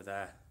boa over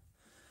there.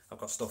 I've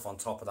got stuff on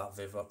top of that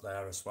Viv up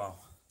there as well.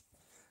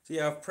 So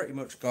yeah, I've pretty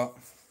much got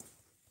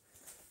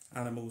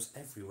animals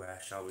everywhere,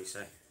 shall we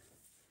say.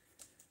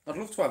 I'd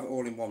love to have it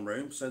all in one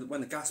room so that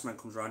when the gas man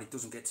comes around he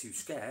doesn't get too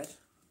scared,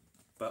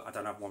 but I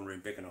don't have one room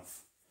big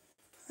enough.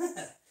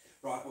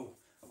 Right, oh,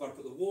 I've got to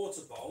put the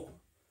water bowl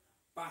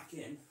back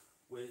in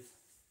with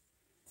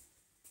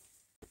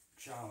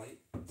Charlie.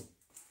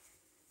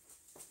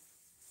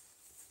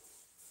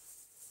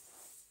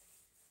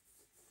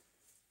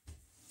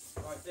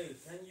 Right,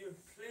 dude, can you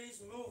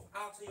please move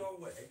out of your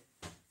way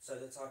so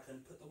that I can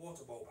put the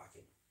water bowl back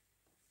in?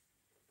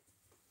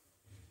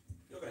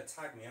 You're going to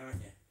tag me,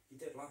 aren't you? You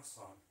did last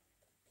time.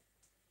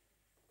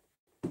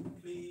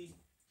 Please,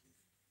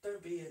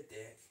 don't be a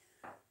dick.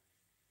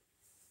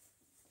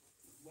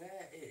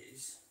 Where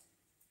is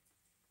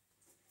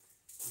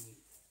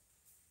me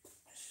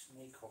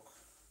snake hook?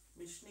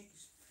 Me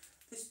sneakers.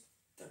 This,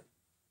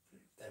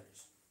 there it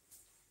is.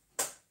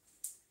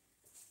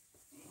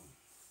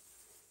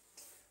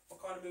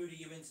 What kind of mood are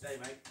you in today,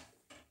 mate?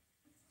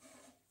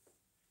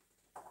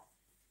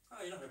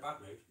 Oh, you're not in a bad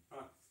mood.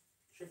 Right,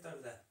 shift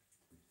over there.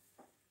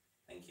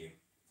 Thank you.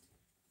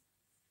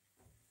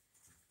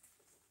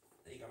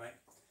 There you go, mate.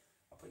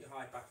 I'll put your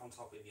hide back on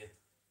top of you.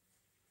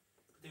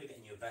 Could do with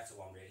getting you a better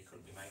one, really,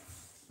 couldn't we, mate?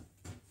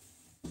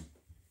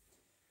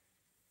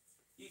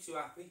 You two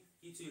happy?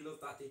 You two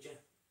loved that, did you?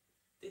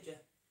 Did you?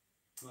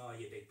 Oh,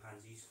 you big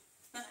pansies.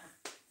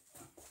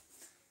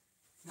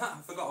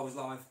 I forgot I was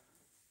live.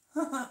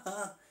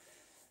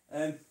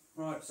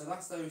 Right, so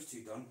that's those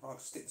two done. I'll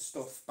stick the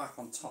stuff back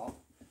on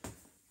top,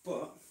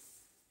 but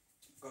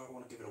I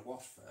want to give it a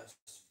wash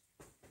first.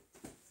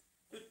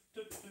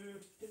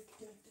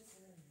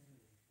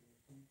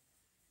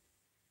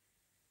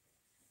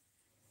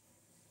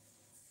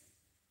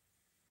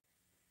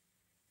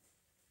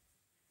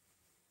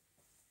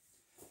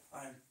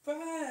 I'm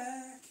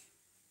back.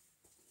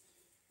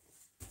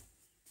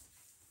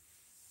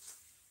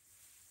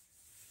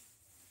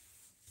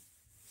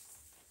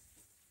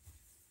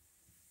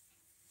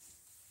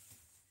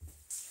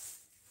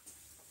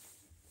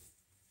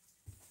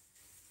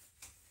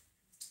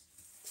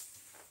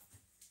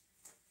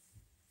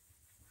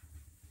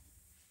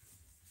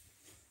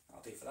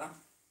 That'll do for that.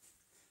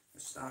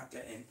 Let's start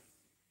getting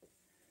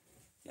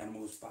the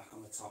animals back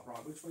on the top.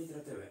 Right, which way did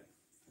I do it?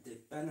 I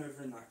did Ben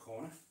over in that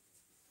corner.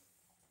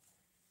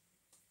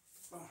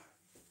 Oh.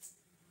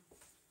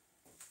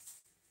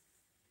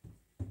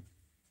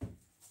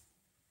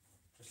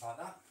 Just like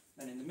that.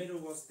 Then in the middle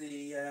was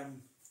the,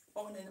 and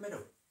in the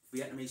middle,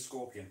 Vietnamese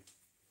scorpion.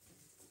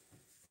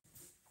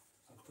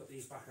 I'll put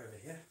these back over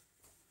here.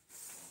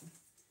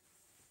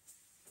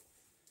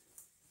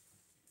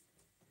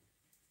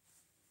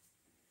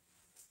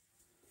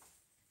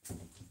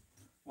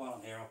 While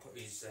I'm here, I'll put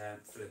his,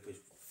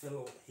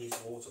 fill his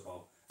water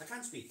bowl. I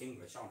can speak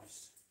English,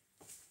 honest.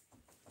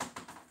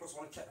 Plus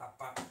also want to check that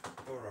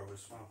back burrow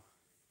as well.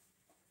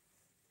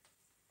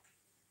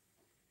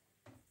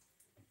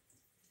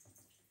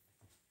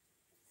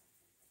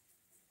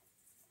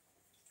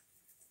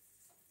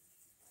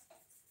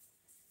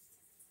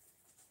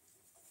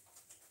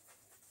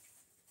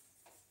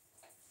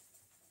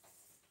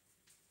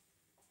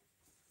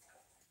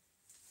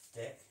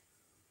 Dick.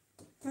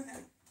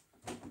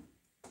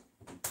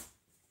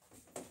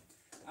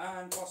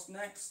 And what's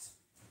next?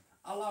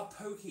 A la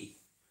Pokey.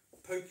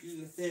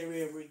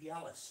 Poecilotheria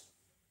regalis.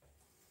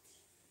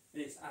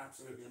 It's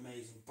absolutely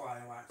amazing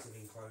bioactive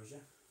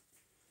enclosure.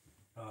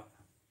 Right.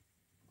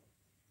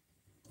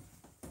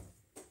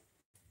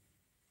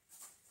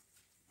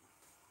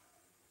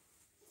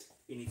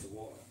 You need to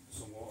water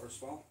some water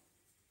as well.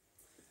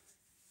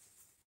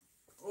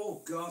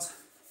 Oh God,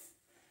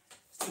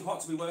 it's too hot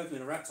to be working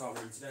in a reptile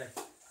room today.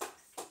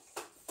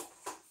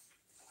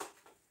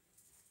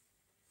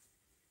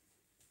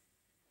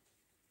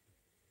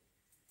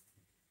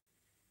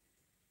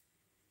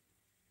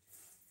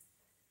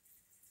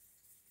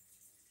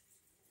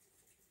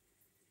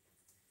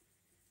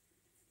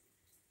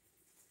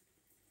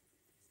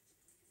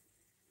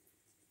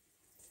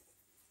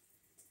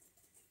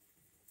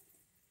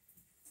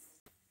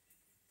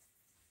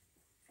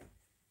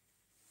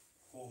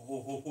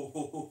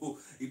 Oh,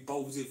 he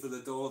bolted for the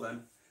door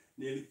then.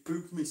 Nearly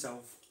pooped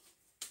myself.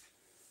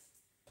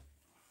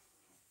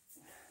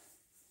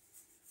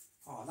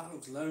 Oh, that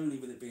looks lonely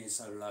with it being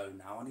so low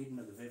now. I need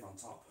another Viv on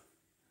top.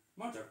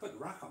 Mind you, I put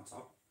the rack on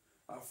top.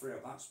 That'll free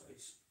up that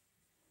space.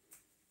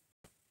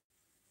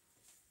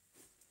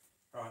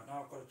 Right,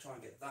 now I've got to try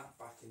and get that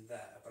back in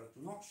there, but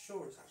I'm not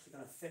sure it's actually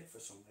going to fit for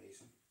some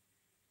reason.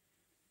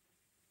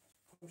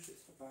 Push it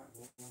to the back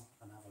wall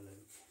and have a look.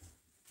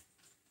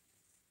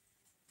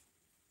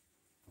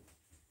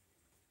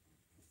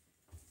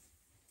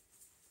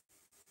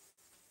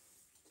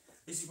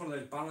 This is one of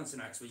those balancing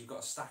acts where you've got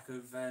a stack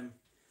of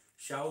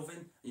shelving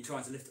and you're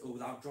trying to lift it all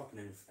without dropping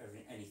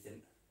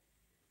anything.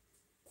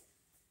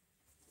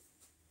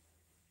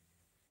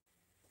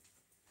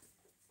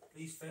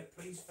 Please fit,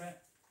 please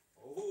fit.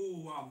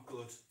 Oh, I'm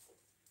good.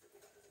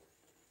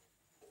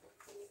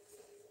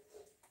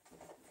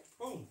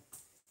 Boom.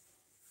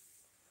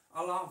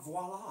 A la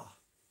voila.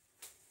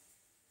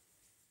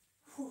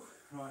 Whew.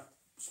 Right,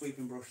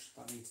 sweeping brush,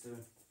 that needs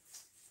doing.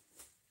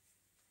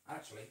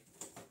 Actually,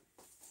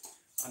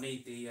 I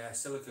need the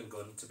silicone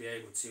gun to be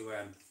able to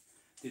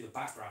do the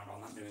background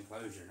on that new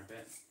enclosure in a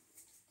bit.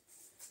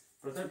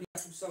 But I don't need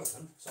actual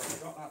silicone, so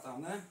I'll drop that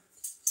down there.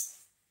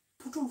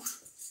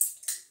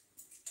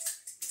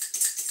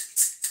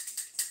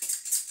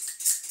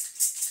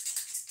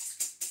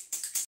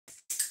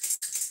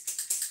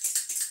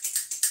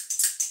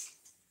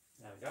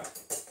 There we go.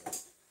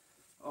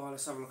 Oh,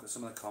 let's have a look at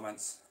some of the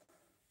comments.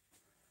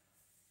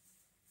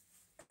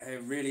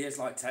 It really is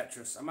like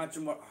Tetris.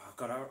 Imagine what, oh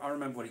God, I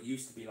remember what it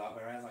used to be like,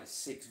 where I had like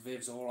 6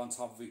 Vivs all on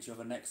top of each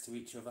other, next to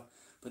each other,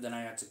 but then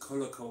I had to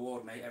colour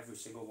coordinate every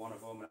single one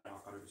of them, and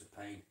oh God, it was a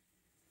pain.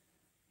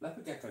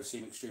 Leopard geckos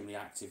seem extremely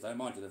active though,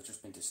 mind you, they've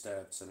just been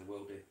disturbed, so they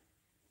will do.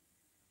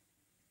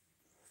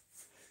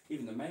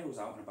 Even the male's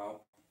out and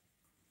about.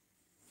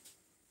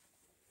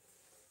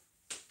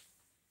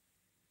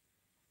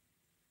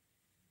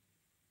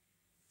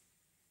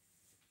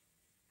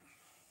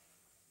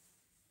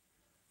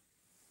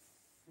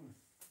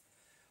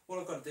 All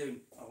I've got to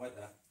do, oh wait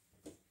there,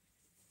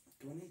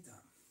 do I need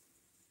that?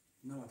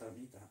 No, I don't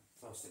need that,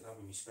 so I'll stick that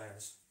with my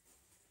spares.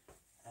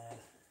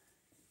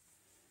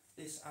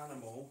 This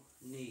animal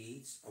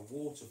needs a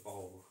water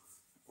bowl,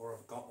 or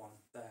I've got one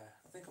there.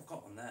 I think I've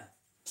got one there.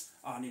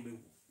 Oh, I need me.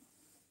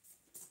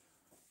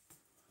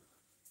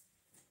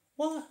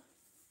 What?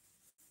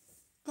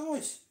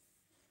 Guys,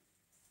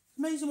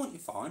 amazing what you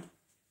find.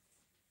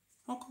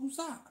 How cool's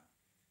that?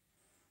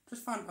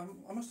 Just found,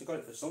 I must have got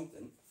it for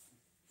something.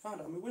 Found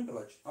it on my window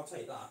ledge. I'll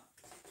take that,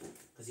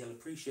 because you'll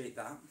appreciate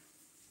that.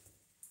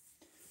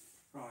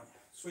 Right,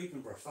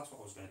 sweeping brush, that's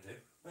what I was going to do.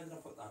 Where did I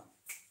put that?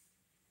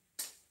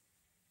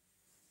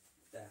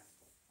 There.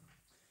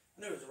 I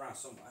knew it was around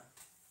somewhere.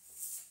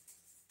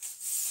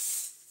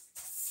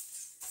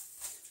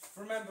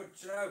 Remember,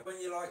 do you know, when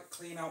you like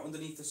clean out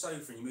underneath the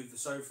sofa and you move the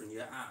sofa and you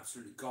get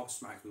absolutely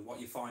gobsmacked with what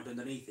you find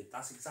underneath it?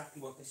 That's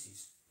exactly what this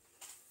is.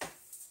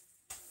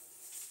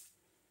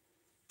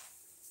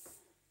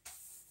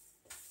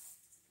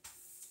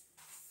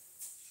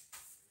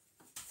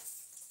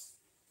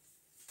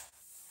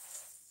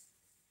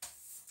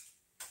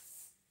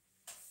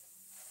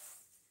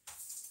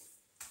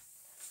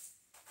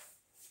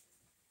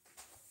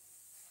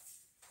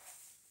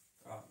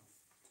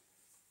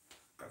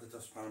 Grab the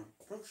dustpan and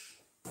brush.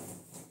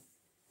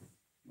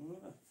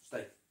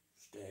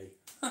 Stay.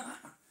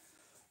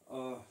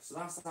 So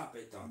that's that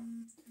bit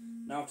done.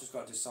 Now I've just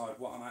got to decide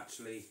what I'm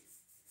actually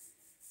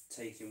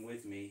taking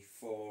with me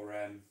for,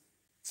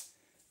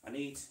 I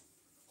need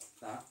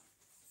that,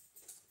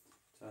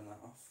 turn that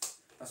off,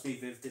 that's me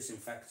Viv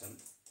disinfectant,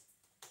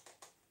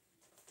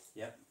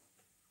 yep,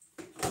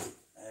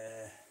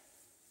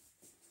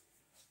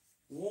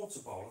 water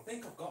bowl. I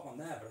think I've got one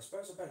there, but I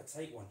suppose I better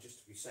take one just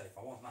to be safe.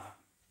 I want that.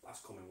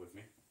 That's coming with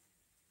me.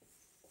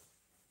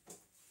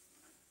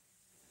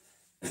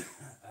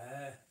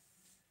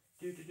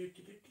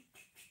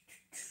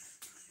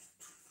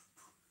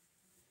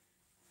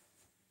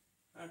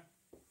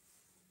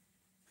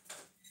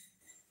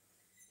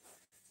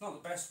 It's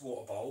not the best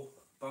water bowl,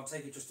 but I'll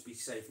take it just to be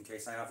safe in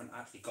case I haven't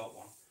actually got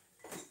one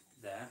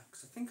there,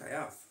 because I think I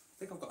have. I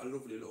think I've got a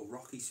lovely little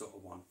rocky sort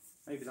of one.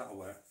 Maybe that'll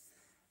work.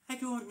 I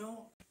don't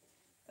know.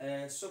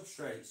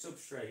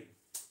 Substrate.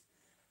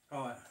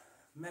 Right,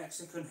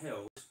 Mexican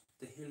hills,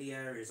 the hilly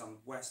areas on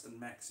western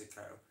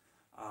Mexico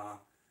are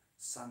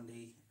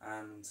sandy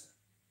and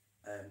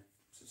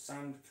so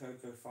sand,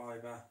 cocoa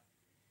fibre,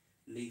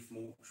 leaf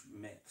mulch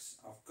mix.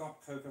 I've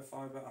got cocoa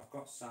fibre, I've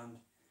got sand,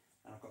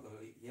 and I've got the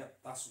leaf. Yep,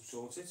 that's all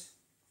sorted.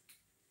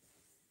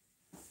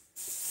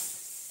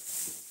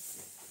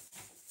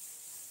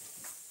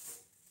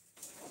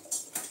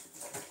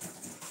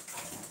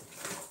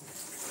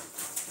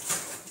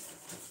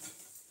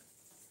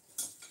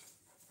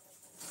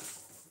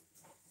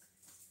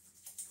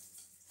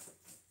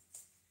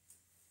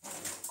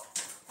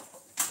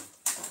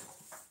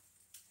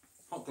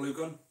 Hot glue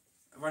gun.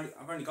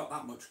 I've only got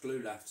that much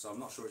glue left, so I'm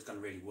not sure it's going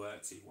to really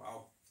work too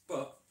well.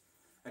 But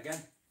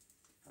again,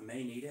 I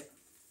may need it,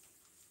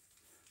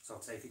 so I'll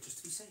take it just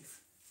to be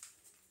safe.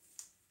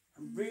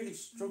 I'm really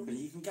struggling.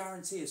 You can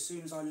guarantee as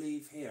soon as I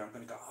leave here, I'm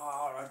going to go,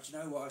 oh, do you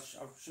know what?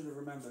 I should have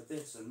remembered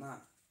this and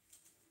that.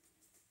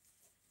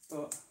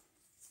 But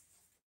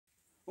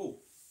oh,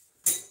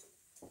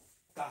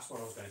 that's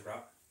what I was going to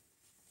grab.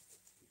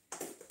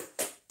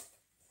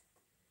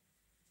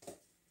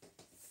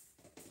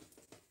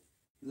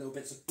 Little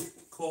bits of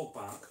cork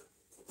bark.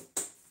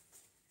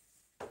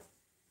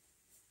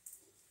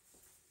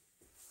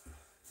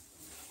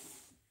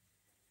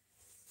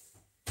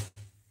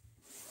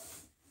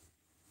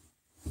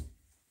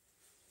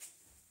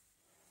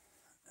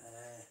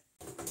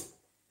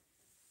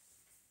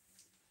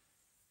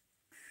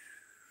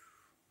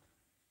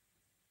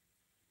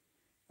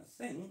 I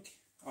think.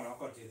 Oh no, I've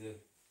got to do the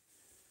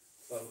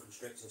boa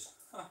constrictors.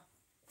 Huh.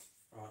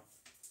 Right.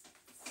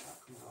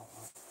 That comes out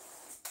like that,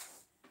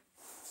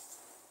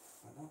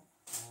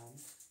 and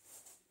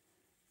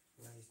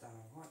lays down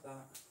like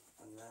that,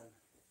 and then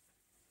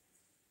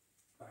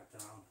back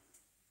down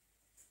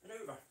and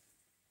over.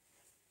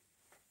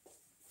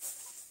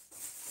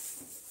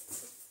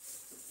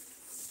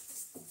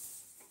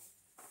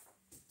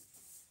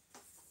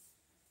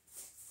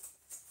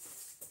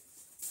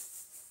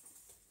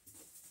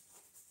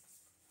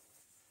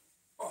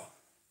 Oh,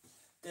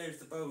 there's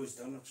the boas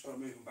done. I've just got to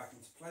move them back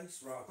into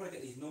place. Right, I've got to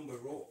get these number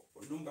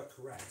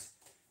correct.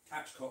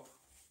 Catch cup.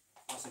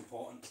 That's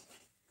important.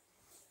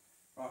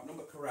 Right,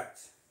 number correct.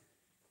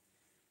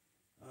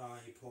 Ah,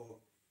 you poor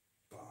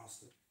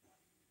bastard.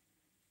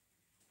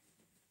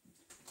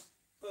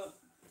 But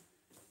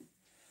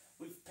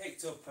we've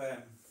picked up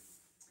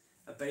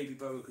a baby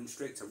boa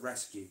constrictor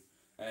rescue.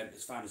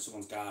 It's found in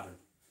someone's garden.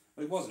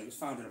 Well, it wasn't. It was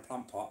found in a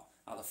plant pot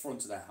at the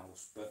front of their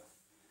house. But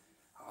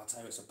I'll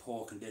tell you, it's a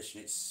poor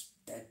condition. It's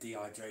dead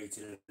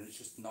dehydrated and it's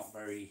just not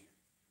very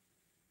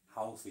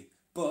healthy.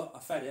 But I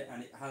fed it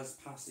and it has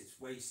passed its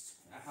waste.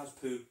 It has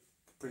poo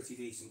pretty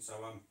decent, so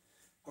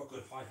got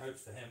good high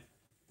hopes for him.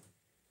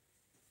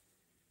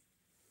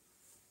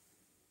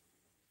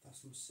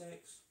 That's number 6.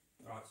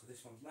 Right, so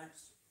this one's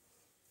next.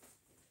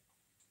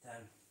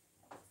 Then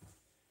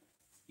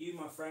you,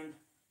 my friend,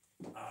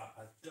 are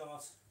a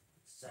dot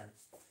cent.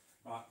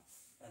 Right,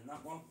 and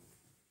that one.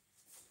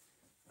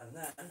 And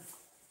then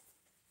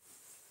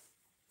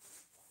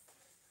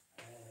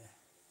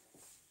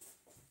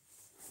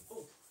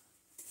oh.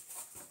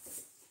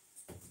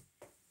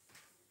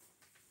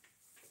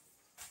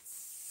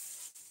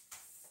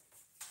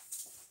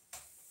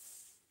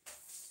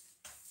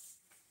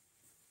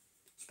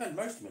 Spend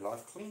most of my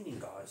life cleaning,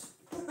 guys.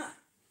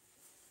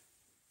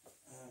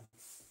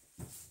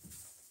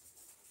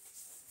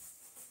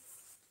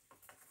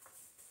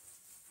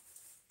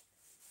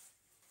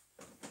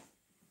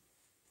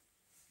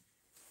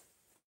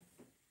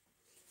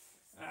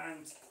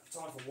 And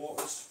time for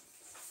waters.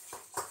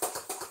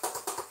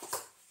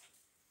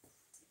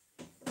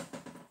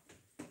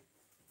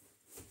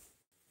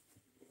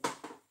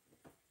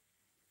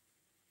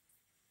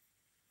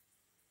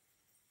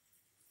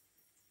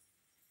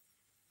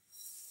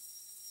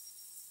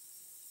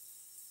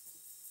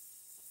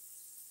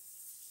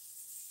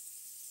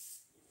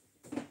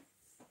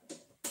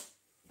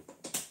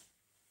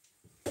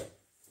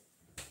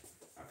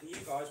 Now, can you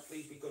guys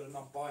please be good and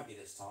not bite me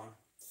this time?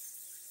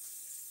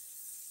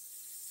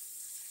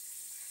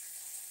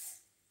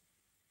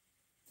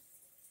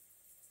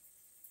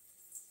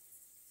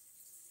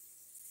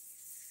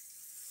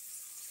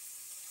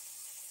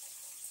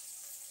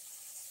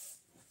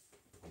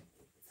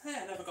 Hey,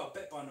 I never got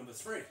bit by number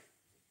 3.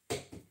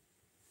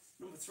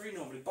 Number 3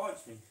 normally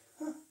bites me.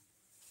 Huh.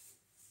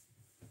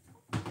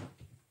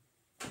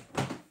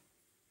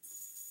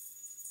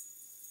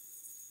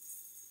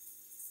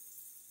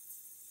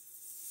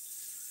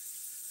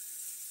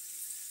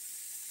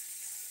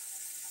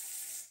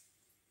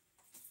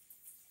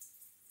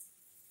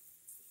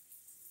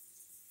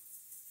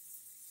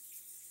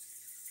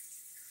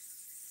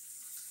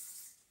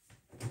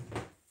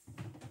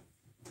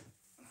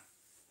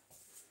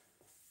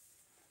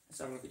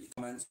 have a look at your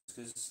comments,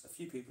 because a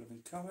few people have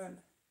been commenting.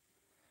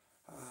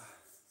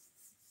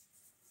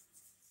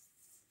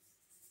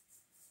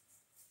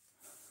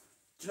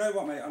 Do you know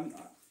what, mate?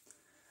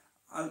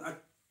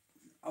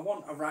 I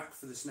want a rack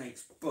for the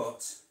snakes,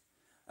 but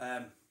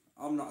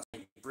I'm not a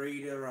snake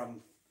breeder.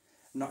 I'm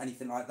not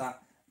anything like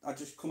that. I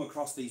just come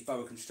across these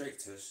boa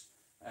constrictors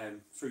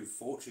through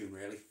fortune,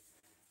 really.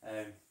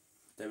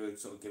 They were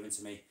sort of given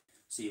to me,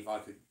 see if I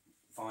could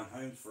find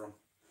homes for them.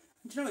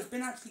 And do you know, it's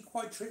been actually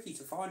quite tricky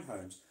to find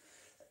homes.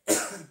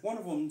 One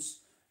of them's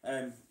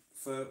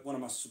for one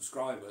of my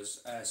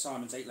subscribers,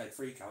 Simon's 8-Leg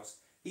Freakhouse.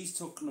 He's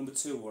took number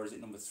 2, or is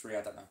it number 3?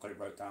 I don't know. I've got it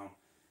wrote down.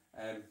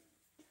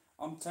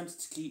 I'm tempted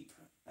to keep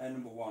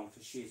number 1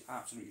 because she is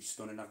absolutely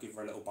stunning. I'll give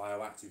her a little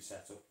bioactive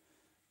setup.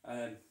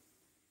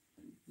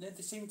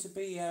 They seem to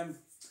be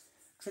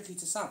tricky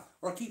to sell.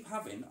 Or I keep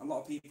having a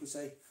lot of people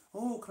say,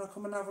 "Oh, can I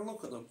come and have a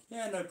look at them?"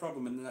 Yeah, no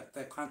problem, and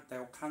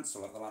they'll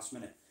cancel at the last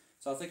minute.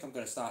 So I think I'm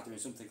going to start doing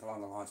something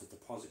along the lines of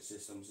deposit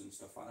systems and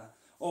stuff like that.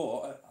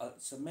 Or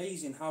it's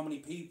amazing how many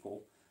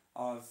people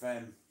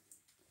they've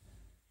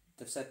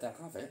said they'll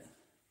have it,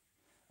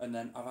 and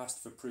then I've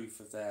asked for proof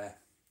of their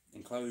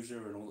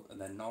enclosure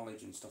and their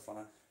knowledge and stuff like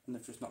that, and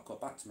they've just not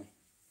got back to me.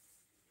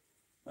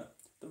 But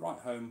the right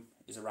home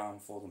is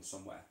around for them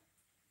somewhere.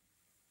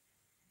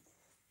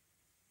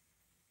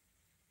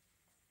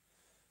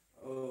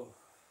 Oh,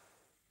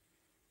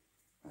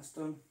 that's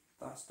done.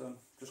 That's done.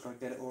 Just got to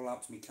get it all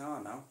out to my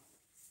car now.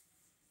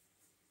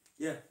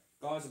 Yeah,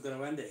 guys, I'm going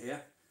to end it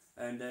here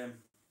and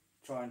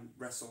try and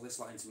wrestle this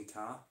lot into my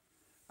car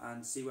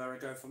and see where I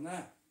go from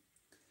there.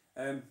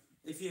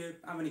 If you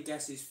have any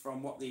guesses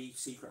from what the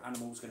secret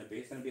animal is going to be,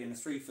 it's going to be in a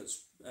 3-foot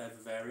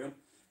vivarium.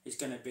 It's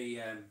going to be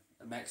a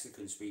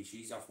Mexican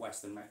species off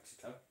western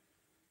Mexico.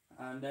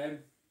 And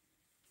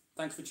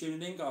thanks for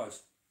tuning in,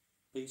 guys.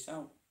 Peace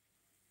out.